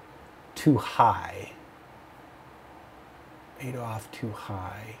 Too high. 8 off, too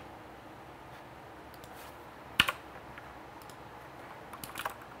high.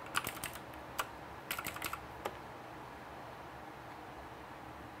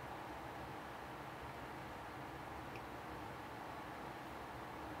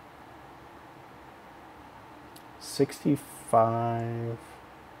 $65.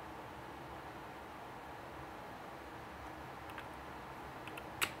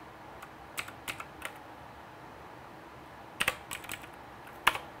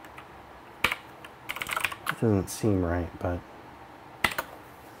 Doesn't seem right, but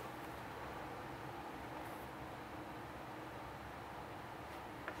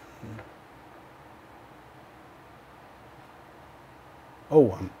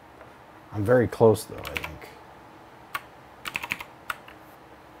oh, I'm very close though, I think.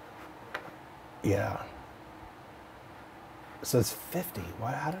 Yeah. So it's 50.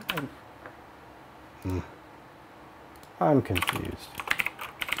 Why? How did I? I'm confused.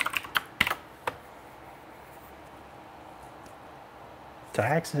 Did I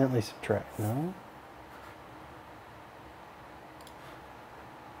accidentally subtract? No.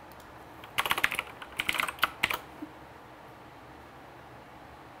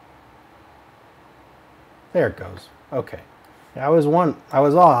 There it goes. Okay. Yeah, I was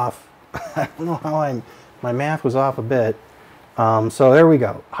off. I don't know how my math was off a bit. So there we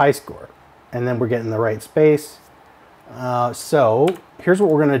go. High score. And then we're getting the right space. So here's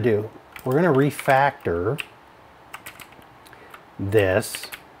what we're going to do. We're going to refactor this.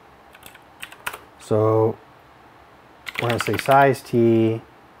 So we're going to say size t,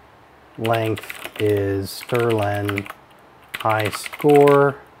 length is strlen, high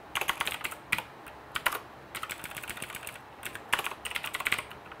score.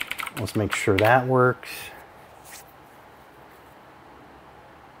 Let's make sure that works.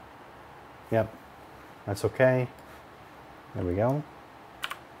 Yep, that's okay. There we go.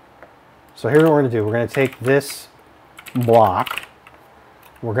 So here's what we're going to do. We're going to take this block.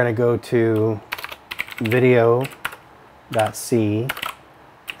 We're going to go to video.c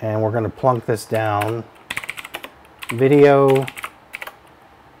and we're going to plunk this down. Video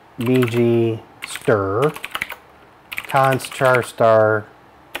bg stir const char star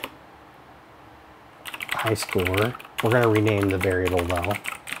high score. We're going to rename the variable though.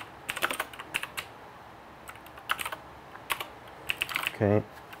 Okay.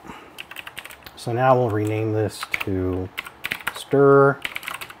 So now we'll rename this to stir.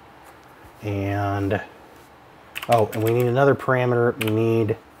 And oh, and we need another parameter. We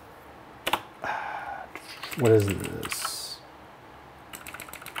need, what is this?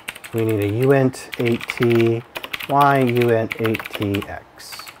 We need a uint 8t y uint 8t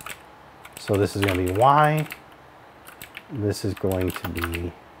x. So this is going to be y. This is going to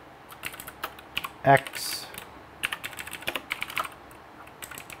be x.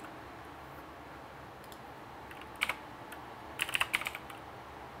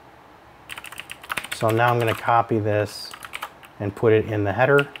 So now I'm going to copy this and put it in the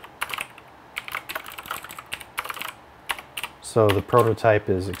header. So the prototype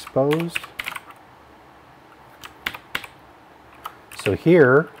is exposed. So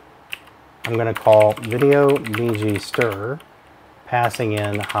here, I'm going to call video bg stir, passing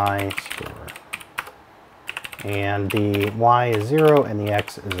in high score. And the y is 0 and the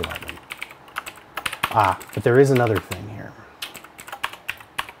x is 11. Ah, but there is another thing here.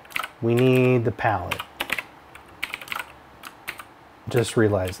 We need the palette. Just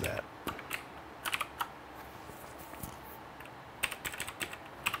realized that.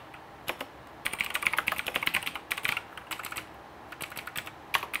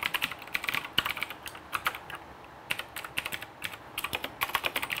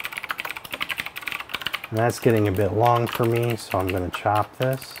 And that's getting a bit long for me, so I'm going to chop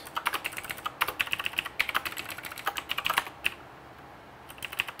this.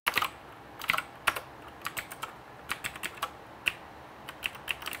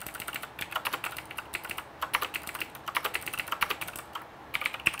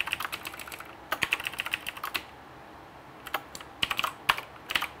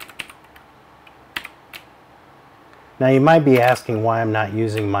 Now you might be asking why I'm not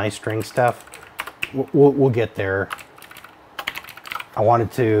using my string stuff. We'll get there. I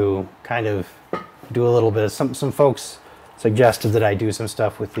wanted to kind of do a little bit of some folks suggested that I do some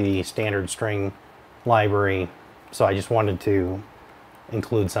stuff with the standard string library, so I just wanted to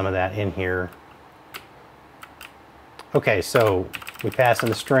include some of that in here. Okay, so we pass in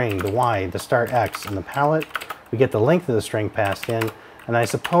the string, the y, the start x, and the palette. We get the length of the string passed in, and I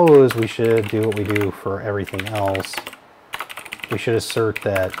suppose we should do what we do for everything else. We should assert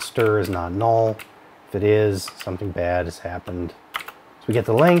that stir is not null. If it is, something bad has happened. So we get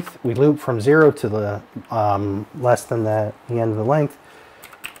the length, we loop from 0 to the less than the end of the length.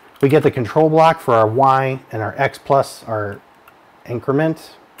 We get the control block for our y and our x plus our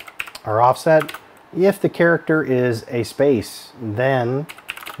increment, our offset. If the character is a space, then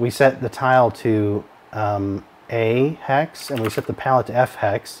we set the tile to A hex and we set the palette to F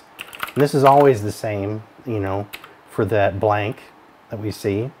hex. And this is always the same, you know, for that blank that we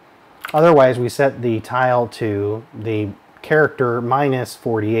see. Otherwise, we set the tile to the character minus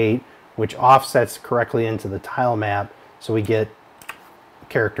 48, which offsets correctly into the tile map, so we get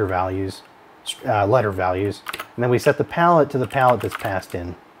character values, letter values. And then we set the palette to the palette that's passed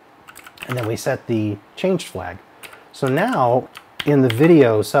in. And then we set the changed flag. So now, in the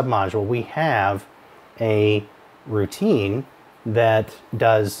video submodule, we have a routine that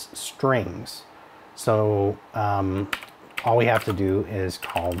does strings. So all we have to do is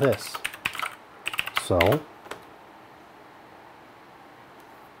call this. So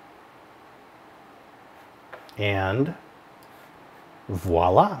and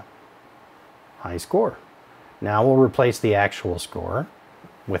voila, high score. Now we'll replace the actual score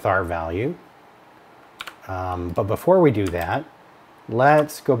with our value. But before we do that,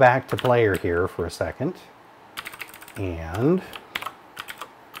 let's go back to player here for a second. And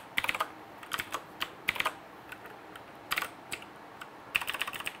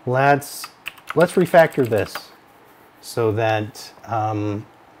let's refactor this so that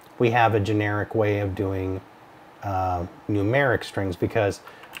we have a generic way of doing numeric strings, because,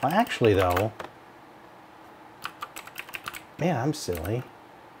 well, actually though, man, I'm silly.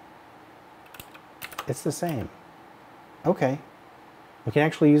 It's the same. Okay. We can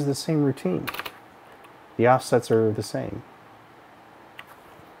actually use the same routine. The offsets are the same.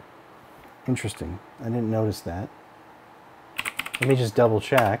 Interesting. I didn't notice that. Let me just double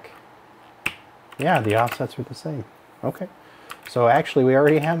check. Yeah, the offsets are the same. Okay. So actually we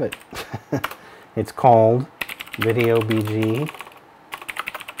already have it. It's called video bg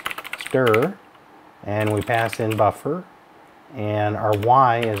stir, and we pass in buffer, and our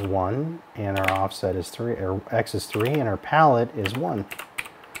y is 1, and our offset is 3, or x is 3, and our palette is 1.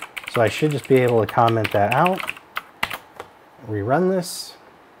 So I should just be able to comment that out, rerun this,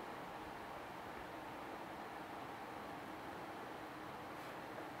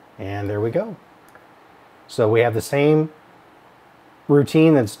 and there we go. So we have the same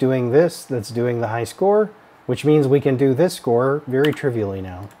routine that's doing this, that's doing the high score, which means we can do this score very trivially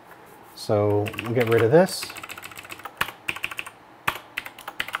now. So we'll get rid of this.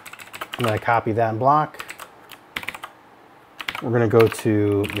 I'm going to copy that block. We're going to go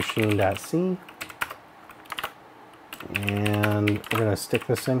to machine.c, and we're going to stick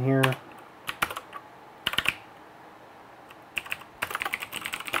this in here.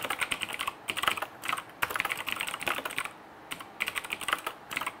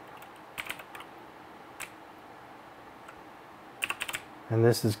 And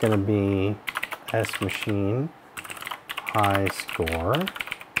this is going to be smachine high score.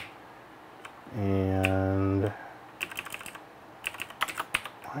 And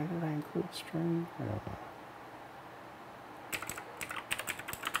why did I include string? I don't know.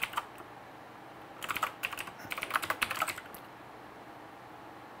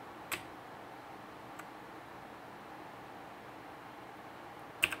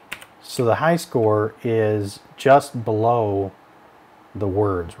 So the high score is just below the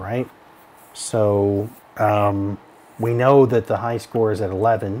words, right? So we know that the high score is at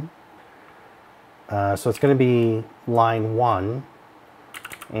 11. So it's going to be line 1,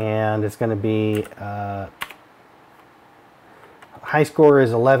 and it's going to be high score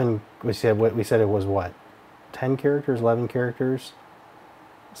is 11. We said it was what, 10 characters, 11 characters.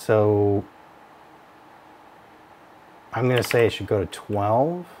 So I'm going to say it should go to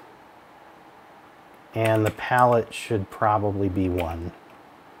 12, and the palette should probably be 1,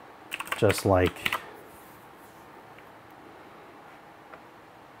 just like.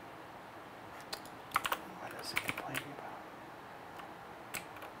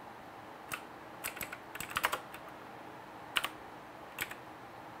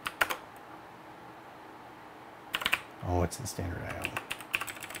 Oh, it's in standard IO.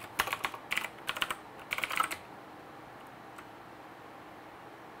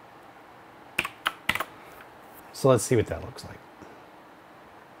 So let's see what that looks like.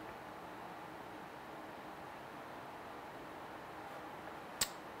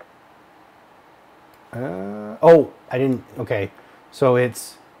 Oh, I didn't, okay. So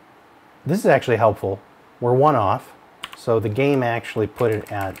this is actually helpful. We're one off. So the game actually put it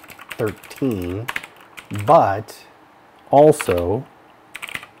at 13, but also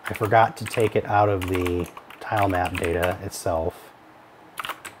I forgot to take it out of the tile map data itself.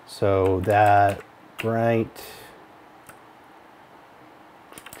 So that right,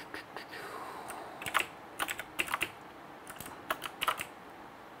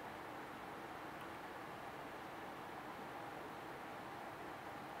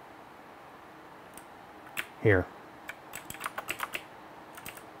 here.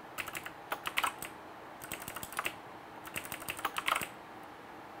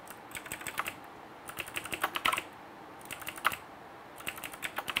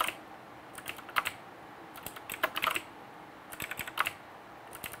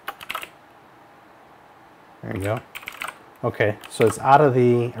 There you go. Okay, so it's out of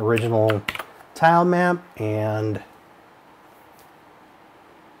the original tile map, and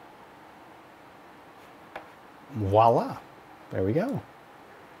voila, there we go.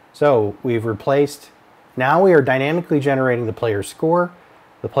 So we've replaced, now we are dynamically generating the player's score,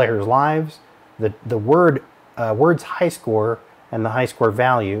 the player's lives, the word's high score, and the high score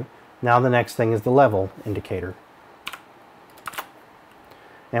value. Now the next thing is the level indicator.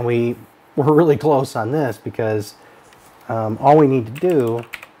 And we're really close on this because all we need to do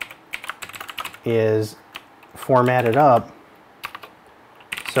is format it up.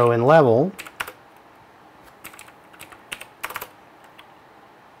 So in level,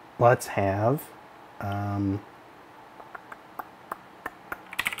 let's have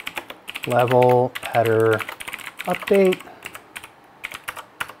level header update,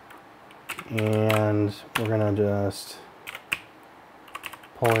 and we're gonna just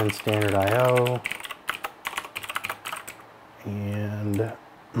pull in standard IO, and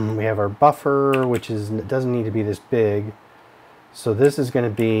we have our buffer, which doesn't need to be this big. So this is going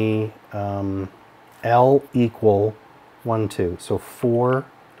to be L equal 1, 2. So 4,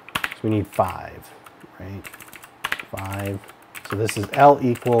 so we need 5, right? 5. So this is L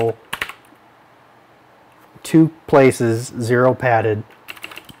equal 2 places, 0 padded,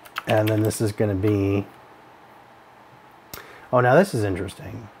 and then this is going to be, oh, now this is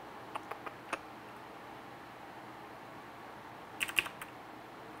interesting.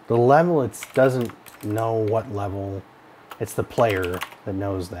 The level, it doesn't know what level. It's the player that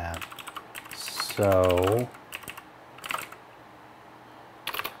knows that. So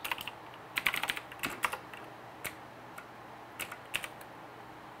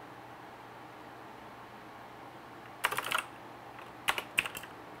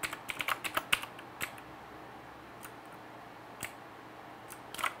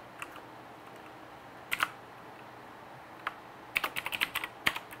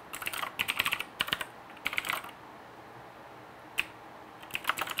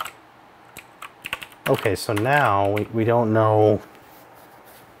okay, so now we don't know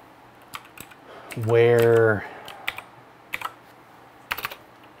where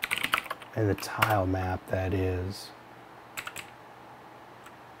in the tile map that is.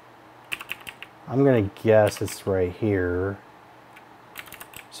 I'm going to guess it's right here.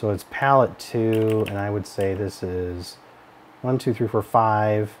 So it's palette 2, and I would say this is 1, 2, 3, 4,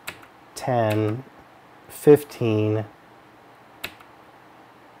 5, 10, 15,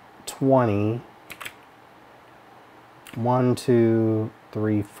 20, 1, 2,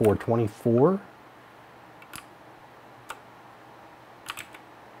 3, 4, 24.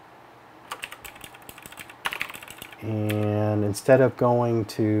 And instead of going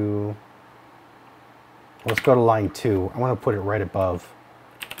to, let's go to line 2. I want to put it right above.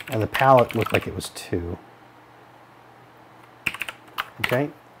 And the palette looked like it was 2. Okay.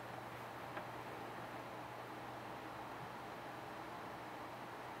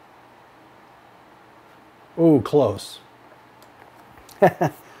 Ooh, close.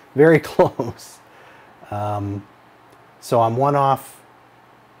 Very close. So I'm one off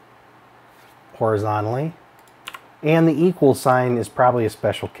horizontally. And the equal sign is probably a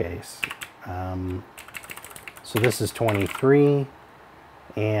special case. So this is 23.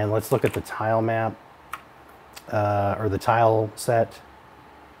 And let's look at the tile map, or the tile set.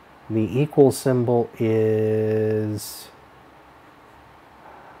 The equal symbol is,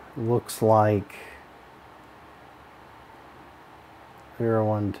 looks like 0,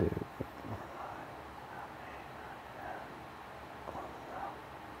 1, 2.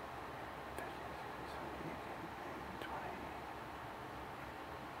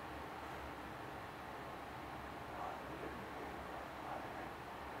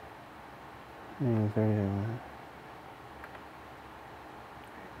 51.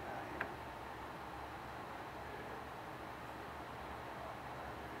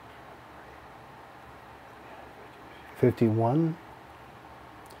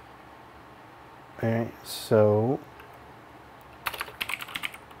 All right, so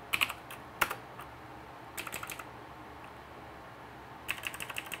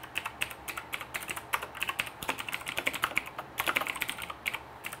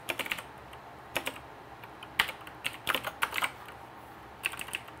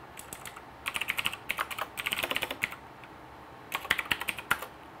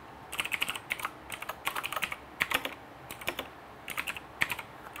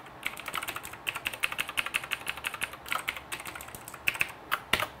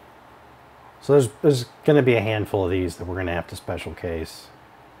there's going to be a handful of these that we're going to have to special case.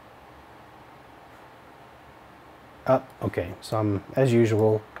 Okay, so I'm, as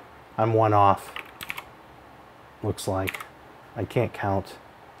usual, I'm one off. Looks like. I can't count.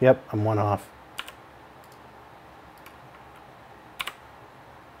 Yep, I'm one off.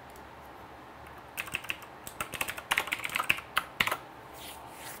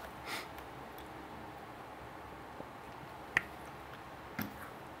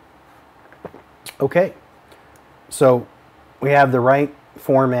 Okay, so we have the right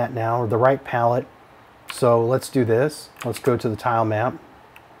format now, or the right palette. So let's do this. Let's go to the tile map.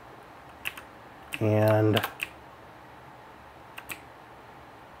 And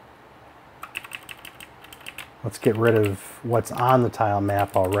let's get rid of what's on the tile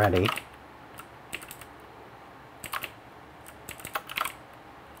map already.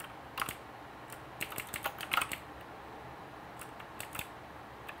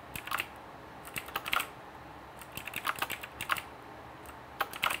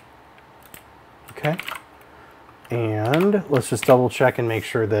 Okay, and let's just double check and make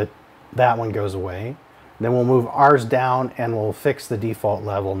sure that that one goes away. Then we'll move ours down and we'll fix the default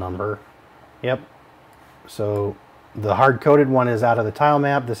level number. Yep, so the hard-coded one is out of the tile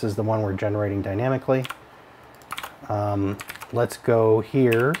map. This is the one we're generating dynamically. Let's go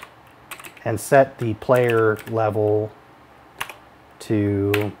here and set the player level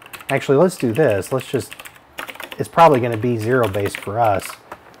to, actually let's do this. Let's just, it's probably going to be 0 based for us.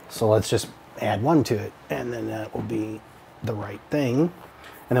 So let's just add 1 to it, and then that will be the right thing.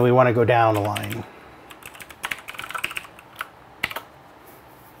 And then we want to go down a line.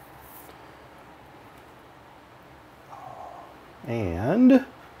 And,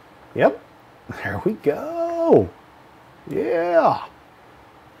 yep, there we go. Yeah.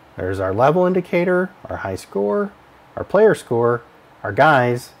 There's our level indicator, our high score, our player score, our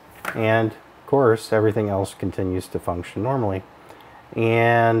guys, and of course, everything else continues to function normally.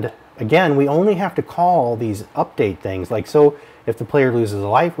 And again, we only have to call these update things. Like, so if the player loses a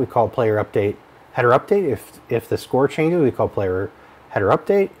life, we call player update header update. If the score changes, we call player header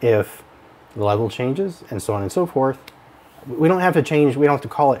update. If the level changes, and so on and so forth. We don't have to change, we don't have to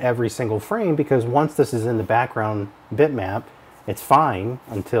call it every single frame, because once this is in the background bitmap, it's fine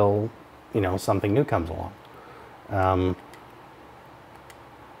until, you know, something new comes along.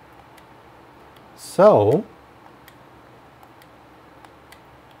 So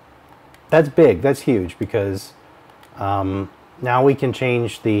that's big, that's huge, because now we can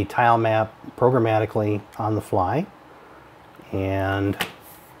change the tile map programmatically on the fly, and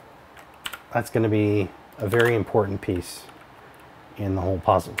that's going to be a very important piece in the whole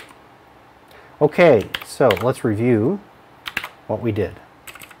puzzle. Okay, so let's review what we did.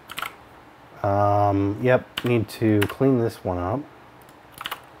 Yep, need to clean this one up.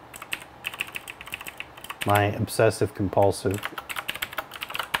 My obsessive compulsive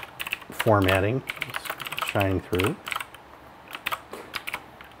formatting is shining through.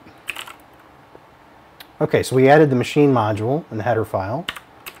 Okay, so we added the machine module in the header file.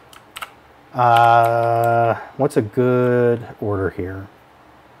 What's a good order here?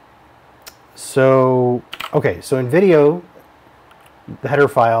 So, okay, so in video, the header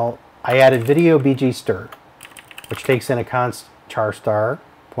file, I added video bg stir, which takes in a const char star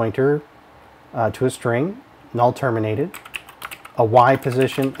pointer to a string, null terminated, a y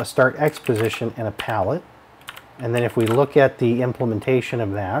position, a start x position, and a palette. And then if we look at the implementation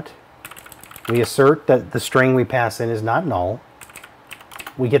of that, we assert that the string we pass in is not null.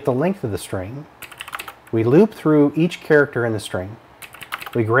 We get the length of the string. We loop through each character in the string.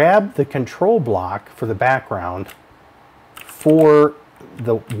 We grab the control block for the background for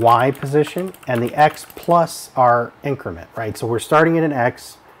the y position and the x plus our increment, right? So we're starting at an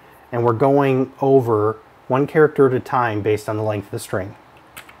x and we're going over one character at a time based on the length of the string.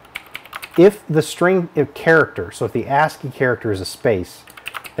 If the string character, so if the ASCII character is a space,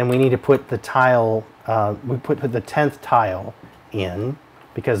 then we need to put the tile, we put the 10th tile in,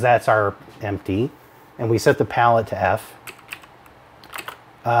 because that's our empty, and we set the palette to F.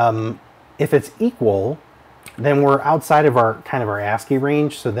 If it's equal, then we're outside of our kind of our ASCII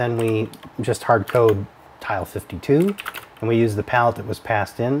range, so then we just hard code tile 52, and we use the palette that was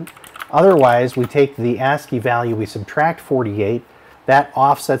passed in. Otherwise, we take the ASCII value, we subtract 48, that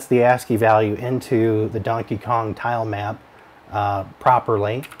offsets the ASCII value into the Donkey Kong tile map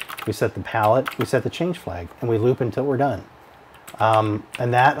properly. We set the palette, we set the change flag, and we loop until we're done.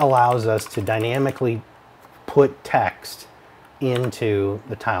 And that allows us to dynamically put text into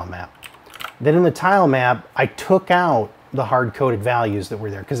the tile map. Then in the tile map, I took out the hard-coded values that were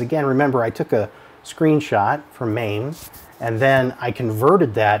there. Because again, remember, I took a screenshot from MAME, and then I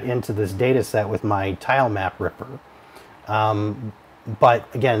converted that into this data set with my tile map ripper. But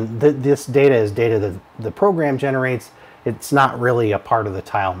again, this data is data that the program generates. It's not really a part of the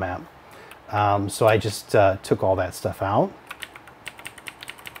tile map. So I just took all that stuff out.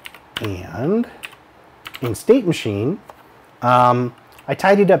 And in State Machine, I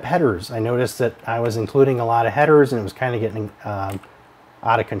tidied up headers. I noticed that I was including a lot of headers and it was kind of getting out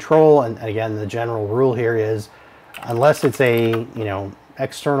of control. And again, the general rule here is, unless it's a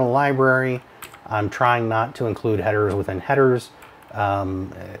external library, I'm trying not to include headers within headers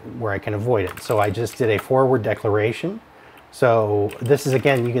where I can avoid it. So I just did a forward declaration. So this is,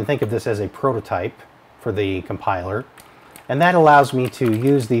 again, you can think of this as a prototype for the compiler. And that allows me to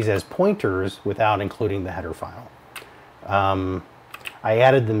use these as pointers without including the header file. I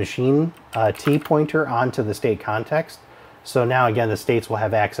added the machine T pointer onto the state context. So now, again, the states will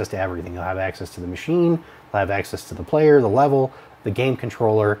have access to everything. They'll have access to the machine, they'll have access to the player, the level, the game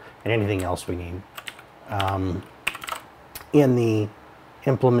controller, and anything else we need. In the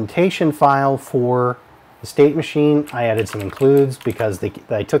implementation file for the state machine, I added some includes because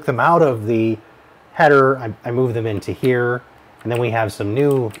I took them out of the header. I moved them into here, and then we have a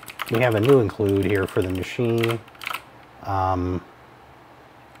new include here for the machine.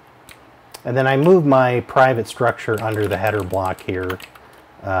 And then I moved my private structure under the header block here,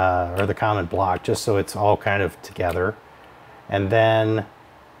 or the comment block, just so it's all kind of together. And then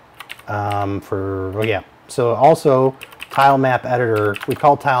so also tile map editor, we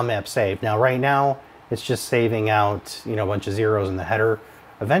call tile map save. Now right now it's just saving out a bunch of zeros in the header.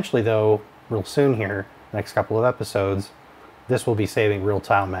 Eventually though, real soon here, next couple of episodes, this will be saving real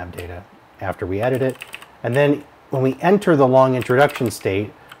tile map data after we edit it. And then when we enter the long introduction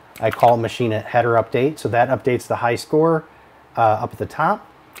state, I call machine a header update, so that updates the high score up at the top.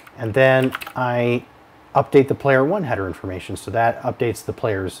 And then I update the player 1 header information, so that updates the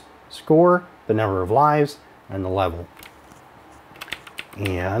player's score, the number of lives, and the level.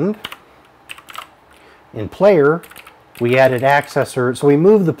 And in player, we added accessor, so we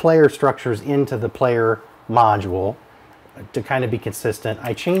moved the player structures into the player module to kind of be consistent.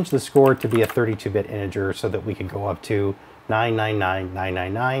 I changed the score to be a 32-bit integer so that we could go up to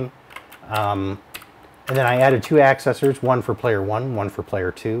 999,999. And then I added two accessors, one for player 1, one for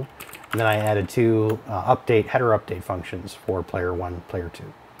player 2. And then I added two header update functions for player 1, player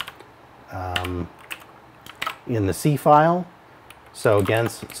 2. In the C file, so again,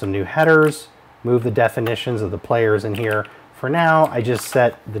 some new headers, move the definitions of the players in here. For now, I just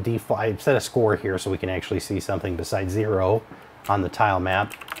set the default, I set a score here so we can actually see something besides 0 on the tile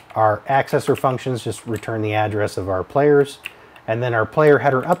map. Our accessor functions just return the address of our players. And then our player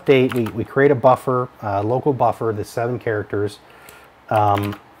header update, we create a buffer, local buffer, that's 7 characters.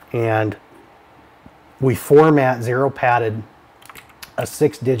 And we format 0 padded a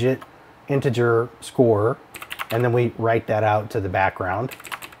 6-digit integer score, and then we write that out to the background.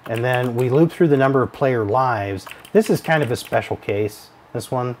 And then we loop through the number of player lives. This is kind of a special case,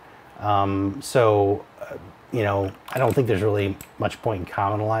 this one. I don't think there's really much point in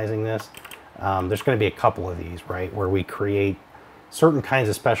commonalizing this. There's going to be a couple of these, right, where we create certain kinds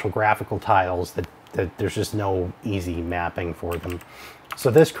of special graphical tiles that there's just no easy mapping for them. So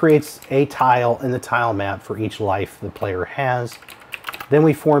this creates a tile in the tile map for each life the player has. Then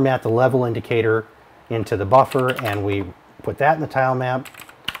we format the level indicator into the buffer, and we put that in the tile map.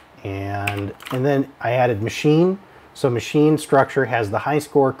 And then I added machine. So machine structure has the high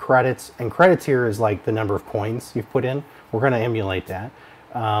score, credits, and credits here is like the number of coins you've put in. We're going to emulate that.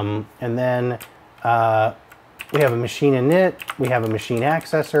 And then we have a machine init, we have a machine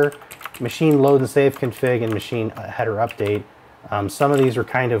accessor, machine load and save config, and machine header update. Some of these are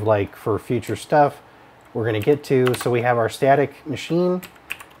kind of like for future stuff we're going to get to. So we have our static machine,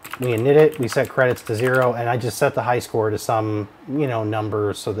 we init it, we set credits to 0, and I just set the high score to some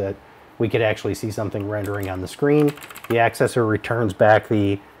number so that we could actually see something rendering on the screen. The accessor returns back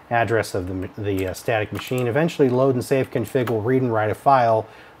the address of the static machine. Eventually, load and save config will read and write a file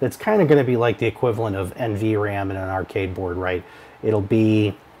that's kind of going to be like the equivalent of NVRAM in an arcade board, right? It'll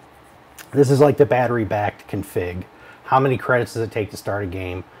be, this is like the battery-backed config. How many credits does it take to start a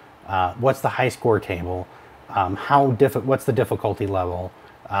game? What's the high score table? What's the difficulty level?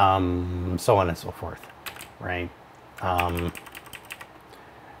 So on and so forth, right?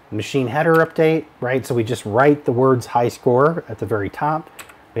 Machine header update, right? So we just write the words high score at the very top.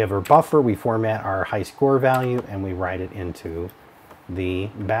 We have our buffer, we format our high score value, and we write it into the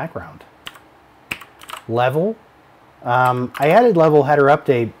background. Level. I added level header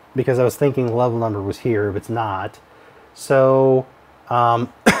update because I was thinking the level number was here, but it's not. So I'm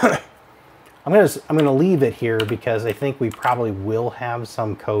gonna leave it here because I think we probably will have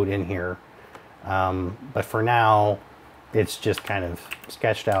some code in here. But for now, it's just kind of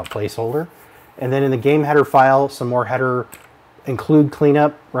sketched out placeholder. And then in the game header file, some more header include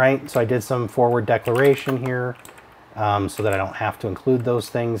cleanup, right? So I did some forward declaration here so that I don't have to include those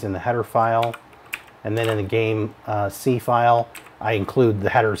things in the header file. And then in the game C file, I include the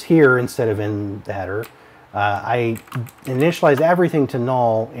headers here instead of in the header. I initialize everything to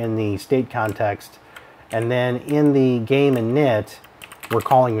null in the state context. And then in the game init, we're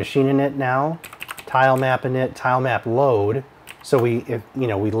calling machine init now, tile map init, tile map load. So we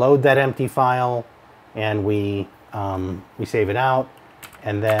load that empty file and we save it out,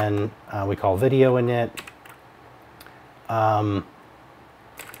 and then we call video init, and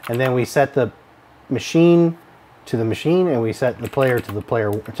then we set the machine to the machine, and we set the player to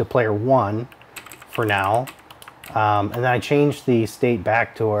player 1 for now, and then I changed the state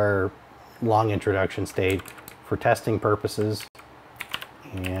back to our long introduction state for testing purposes,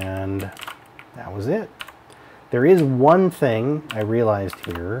 and that was it. There is one thing I realized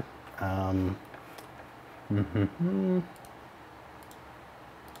here.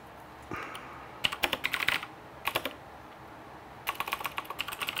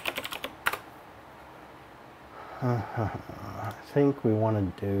 I think we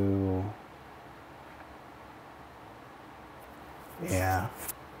want to do... Yeah.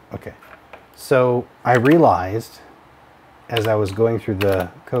 Okay. So I realized as I was going through the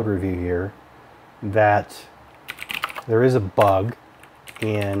code review here that there is a bug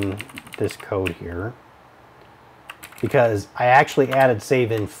in this code here, because I actually added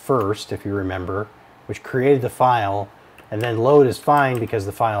save in first, if you remember, which created the file, and then load is fine because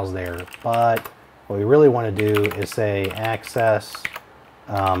the file's there. But what we really want to do is say access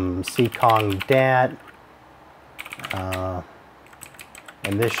CKong dat,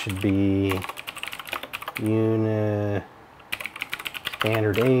 and this should be unit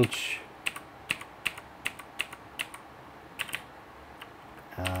standard H.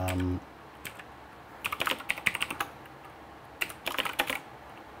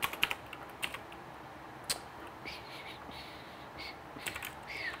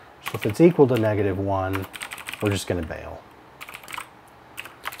 So if it's equal to -1, we're just going to bail.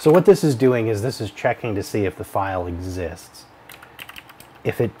 So what this is doing is this is checking to see if the file exists.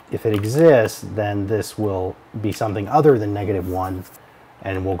 If it exists, then this will be something other than -1,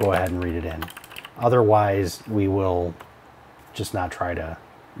 and we'll go ahead and read it in. Otherwise, we will just not try to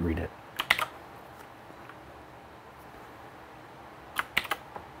read it.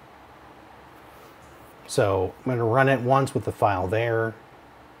 So I'm going to run it once with the file there,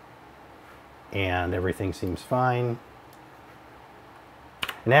 and everything seems fine.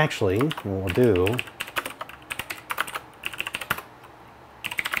 And actually, what we'll do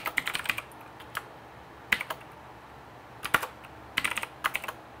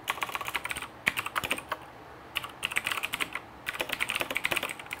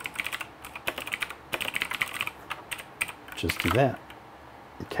just do that.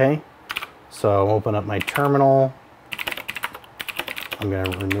 Okay, so I'll open up my terminal. I'm going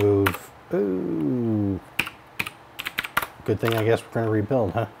to remove... Ooh. Good thing, I guess, we're going to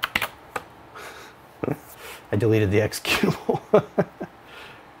rebuild, huh? I deleted the executable.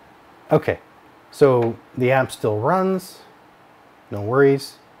 Okay, so the app still runs. No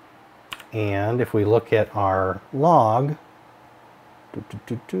worries. And if we look at our log,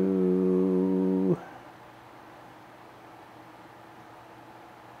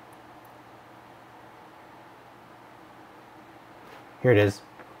 here it is.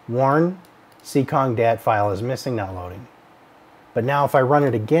 Warn, CKong dat file is missing, not loading. But now if I run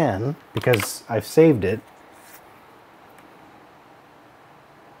it again, because I've saved it,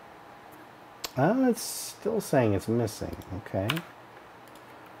 it's still saying it's missing. Okay.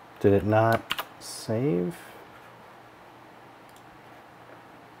 Did it not save?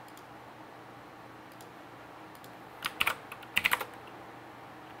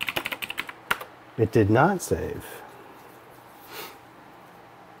 It did not save.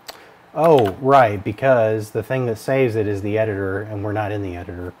 Oh, right, because the thing that saves it is the editor, and we're not in the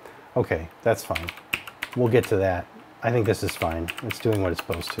editor. Okay, that's fine. We'll get to that. I think this is fine. It's doing what it's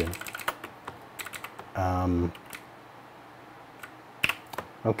supposed to.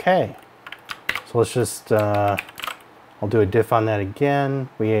 Okay. So let's just, I'll do a diff on that again.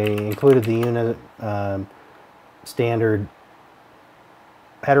 We included the unit standard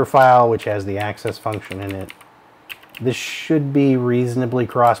header file, which has the access function in it. This should be reasonably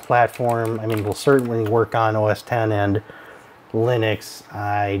cross-platform. I mean, we'll certainly work on OS X and Linux.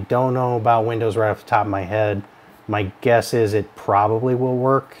 I don't know about Windows right off the top of my head. My guess is it probably will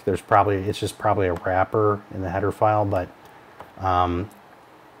work. It's just probably a wrapper in the header file, but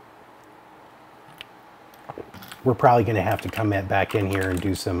we're probably going to have to come back in here and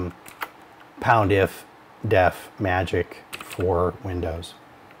do some pound if def magic for Windows.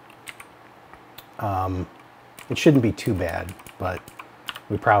 It shouldn't be too bad, but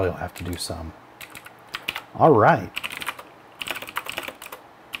we probably will have to do some. All right.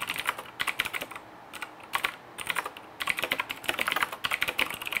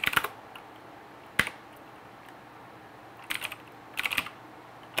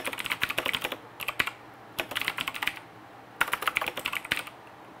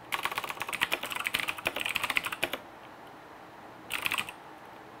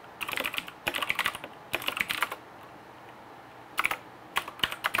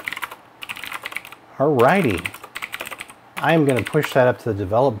 Alrighty, I am going to push that up to the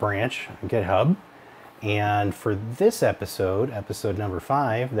develop branch on GitHub, and for this episode, episode number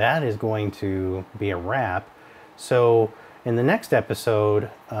 5, that is going to be a wrap. So in the next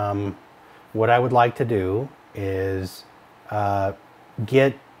episode, what I would like to do is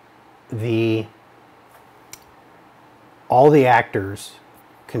get all the actors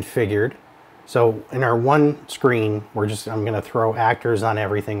configured. So in our one screen, I'm going to throw actors on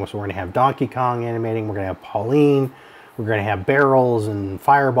everything. So we're going to have Donkey Kong animating. We're going to have Pauline. We're going to have barrels and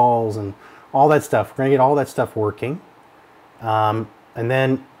fireballs and all that stuff. We're going to get all that stuff working. And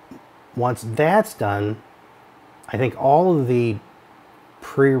then once that's done, I think all of the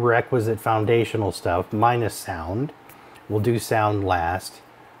prerequisite foundational stuff, minus sound, we'll do sound last,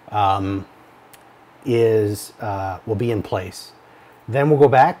 will be in place. Then we'll go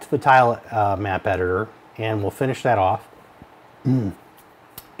back to the tile map editor and we'll finish that off. And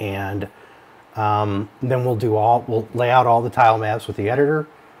then we'll lay out all the tile maps with the editor,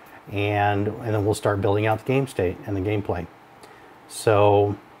 and then we'll start building out the game state and the gameplay.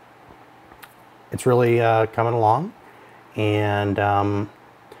 So it's really coming along. And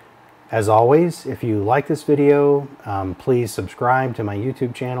as always, if you like this video, please subscribe to my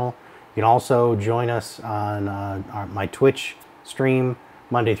YouTube channel. You can also join us on my Twitch stream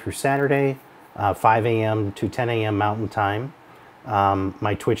Monday through Saturday, 5 a.m. to 10 a.m. Mountain Time.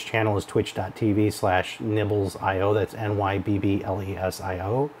 My Twitch channel is twitch.tv/nybbles.io. That's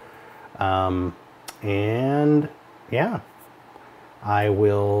NYBBLESIO. And yeah, I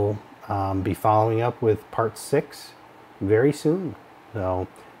will be following up with part 6 very soon. So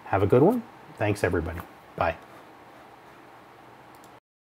have a good one. Thanks, everybody. Bye.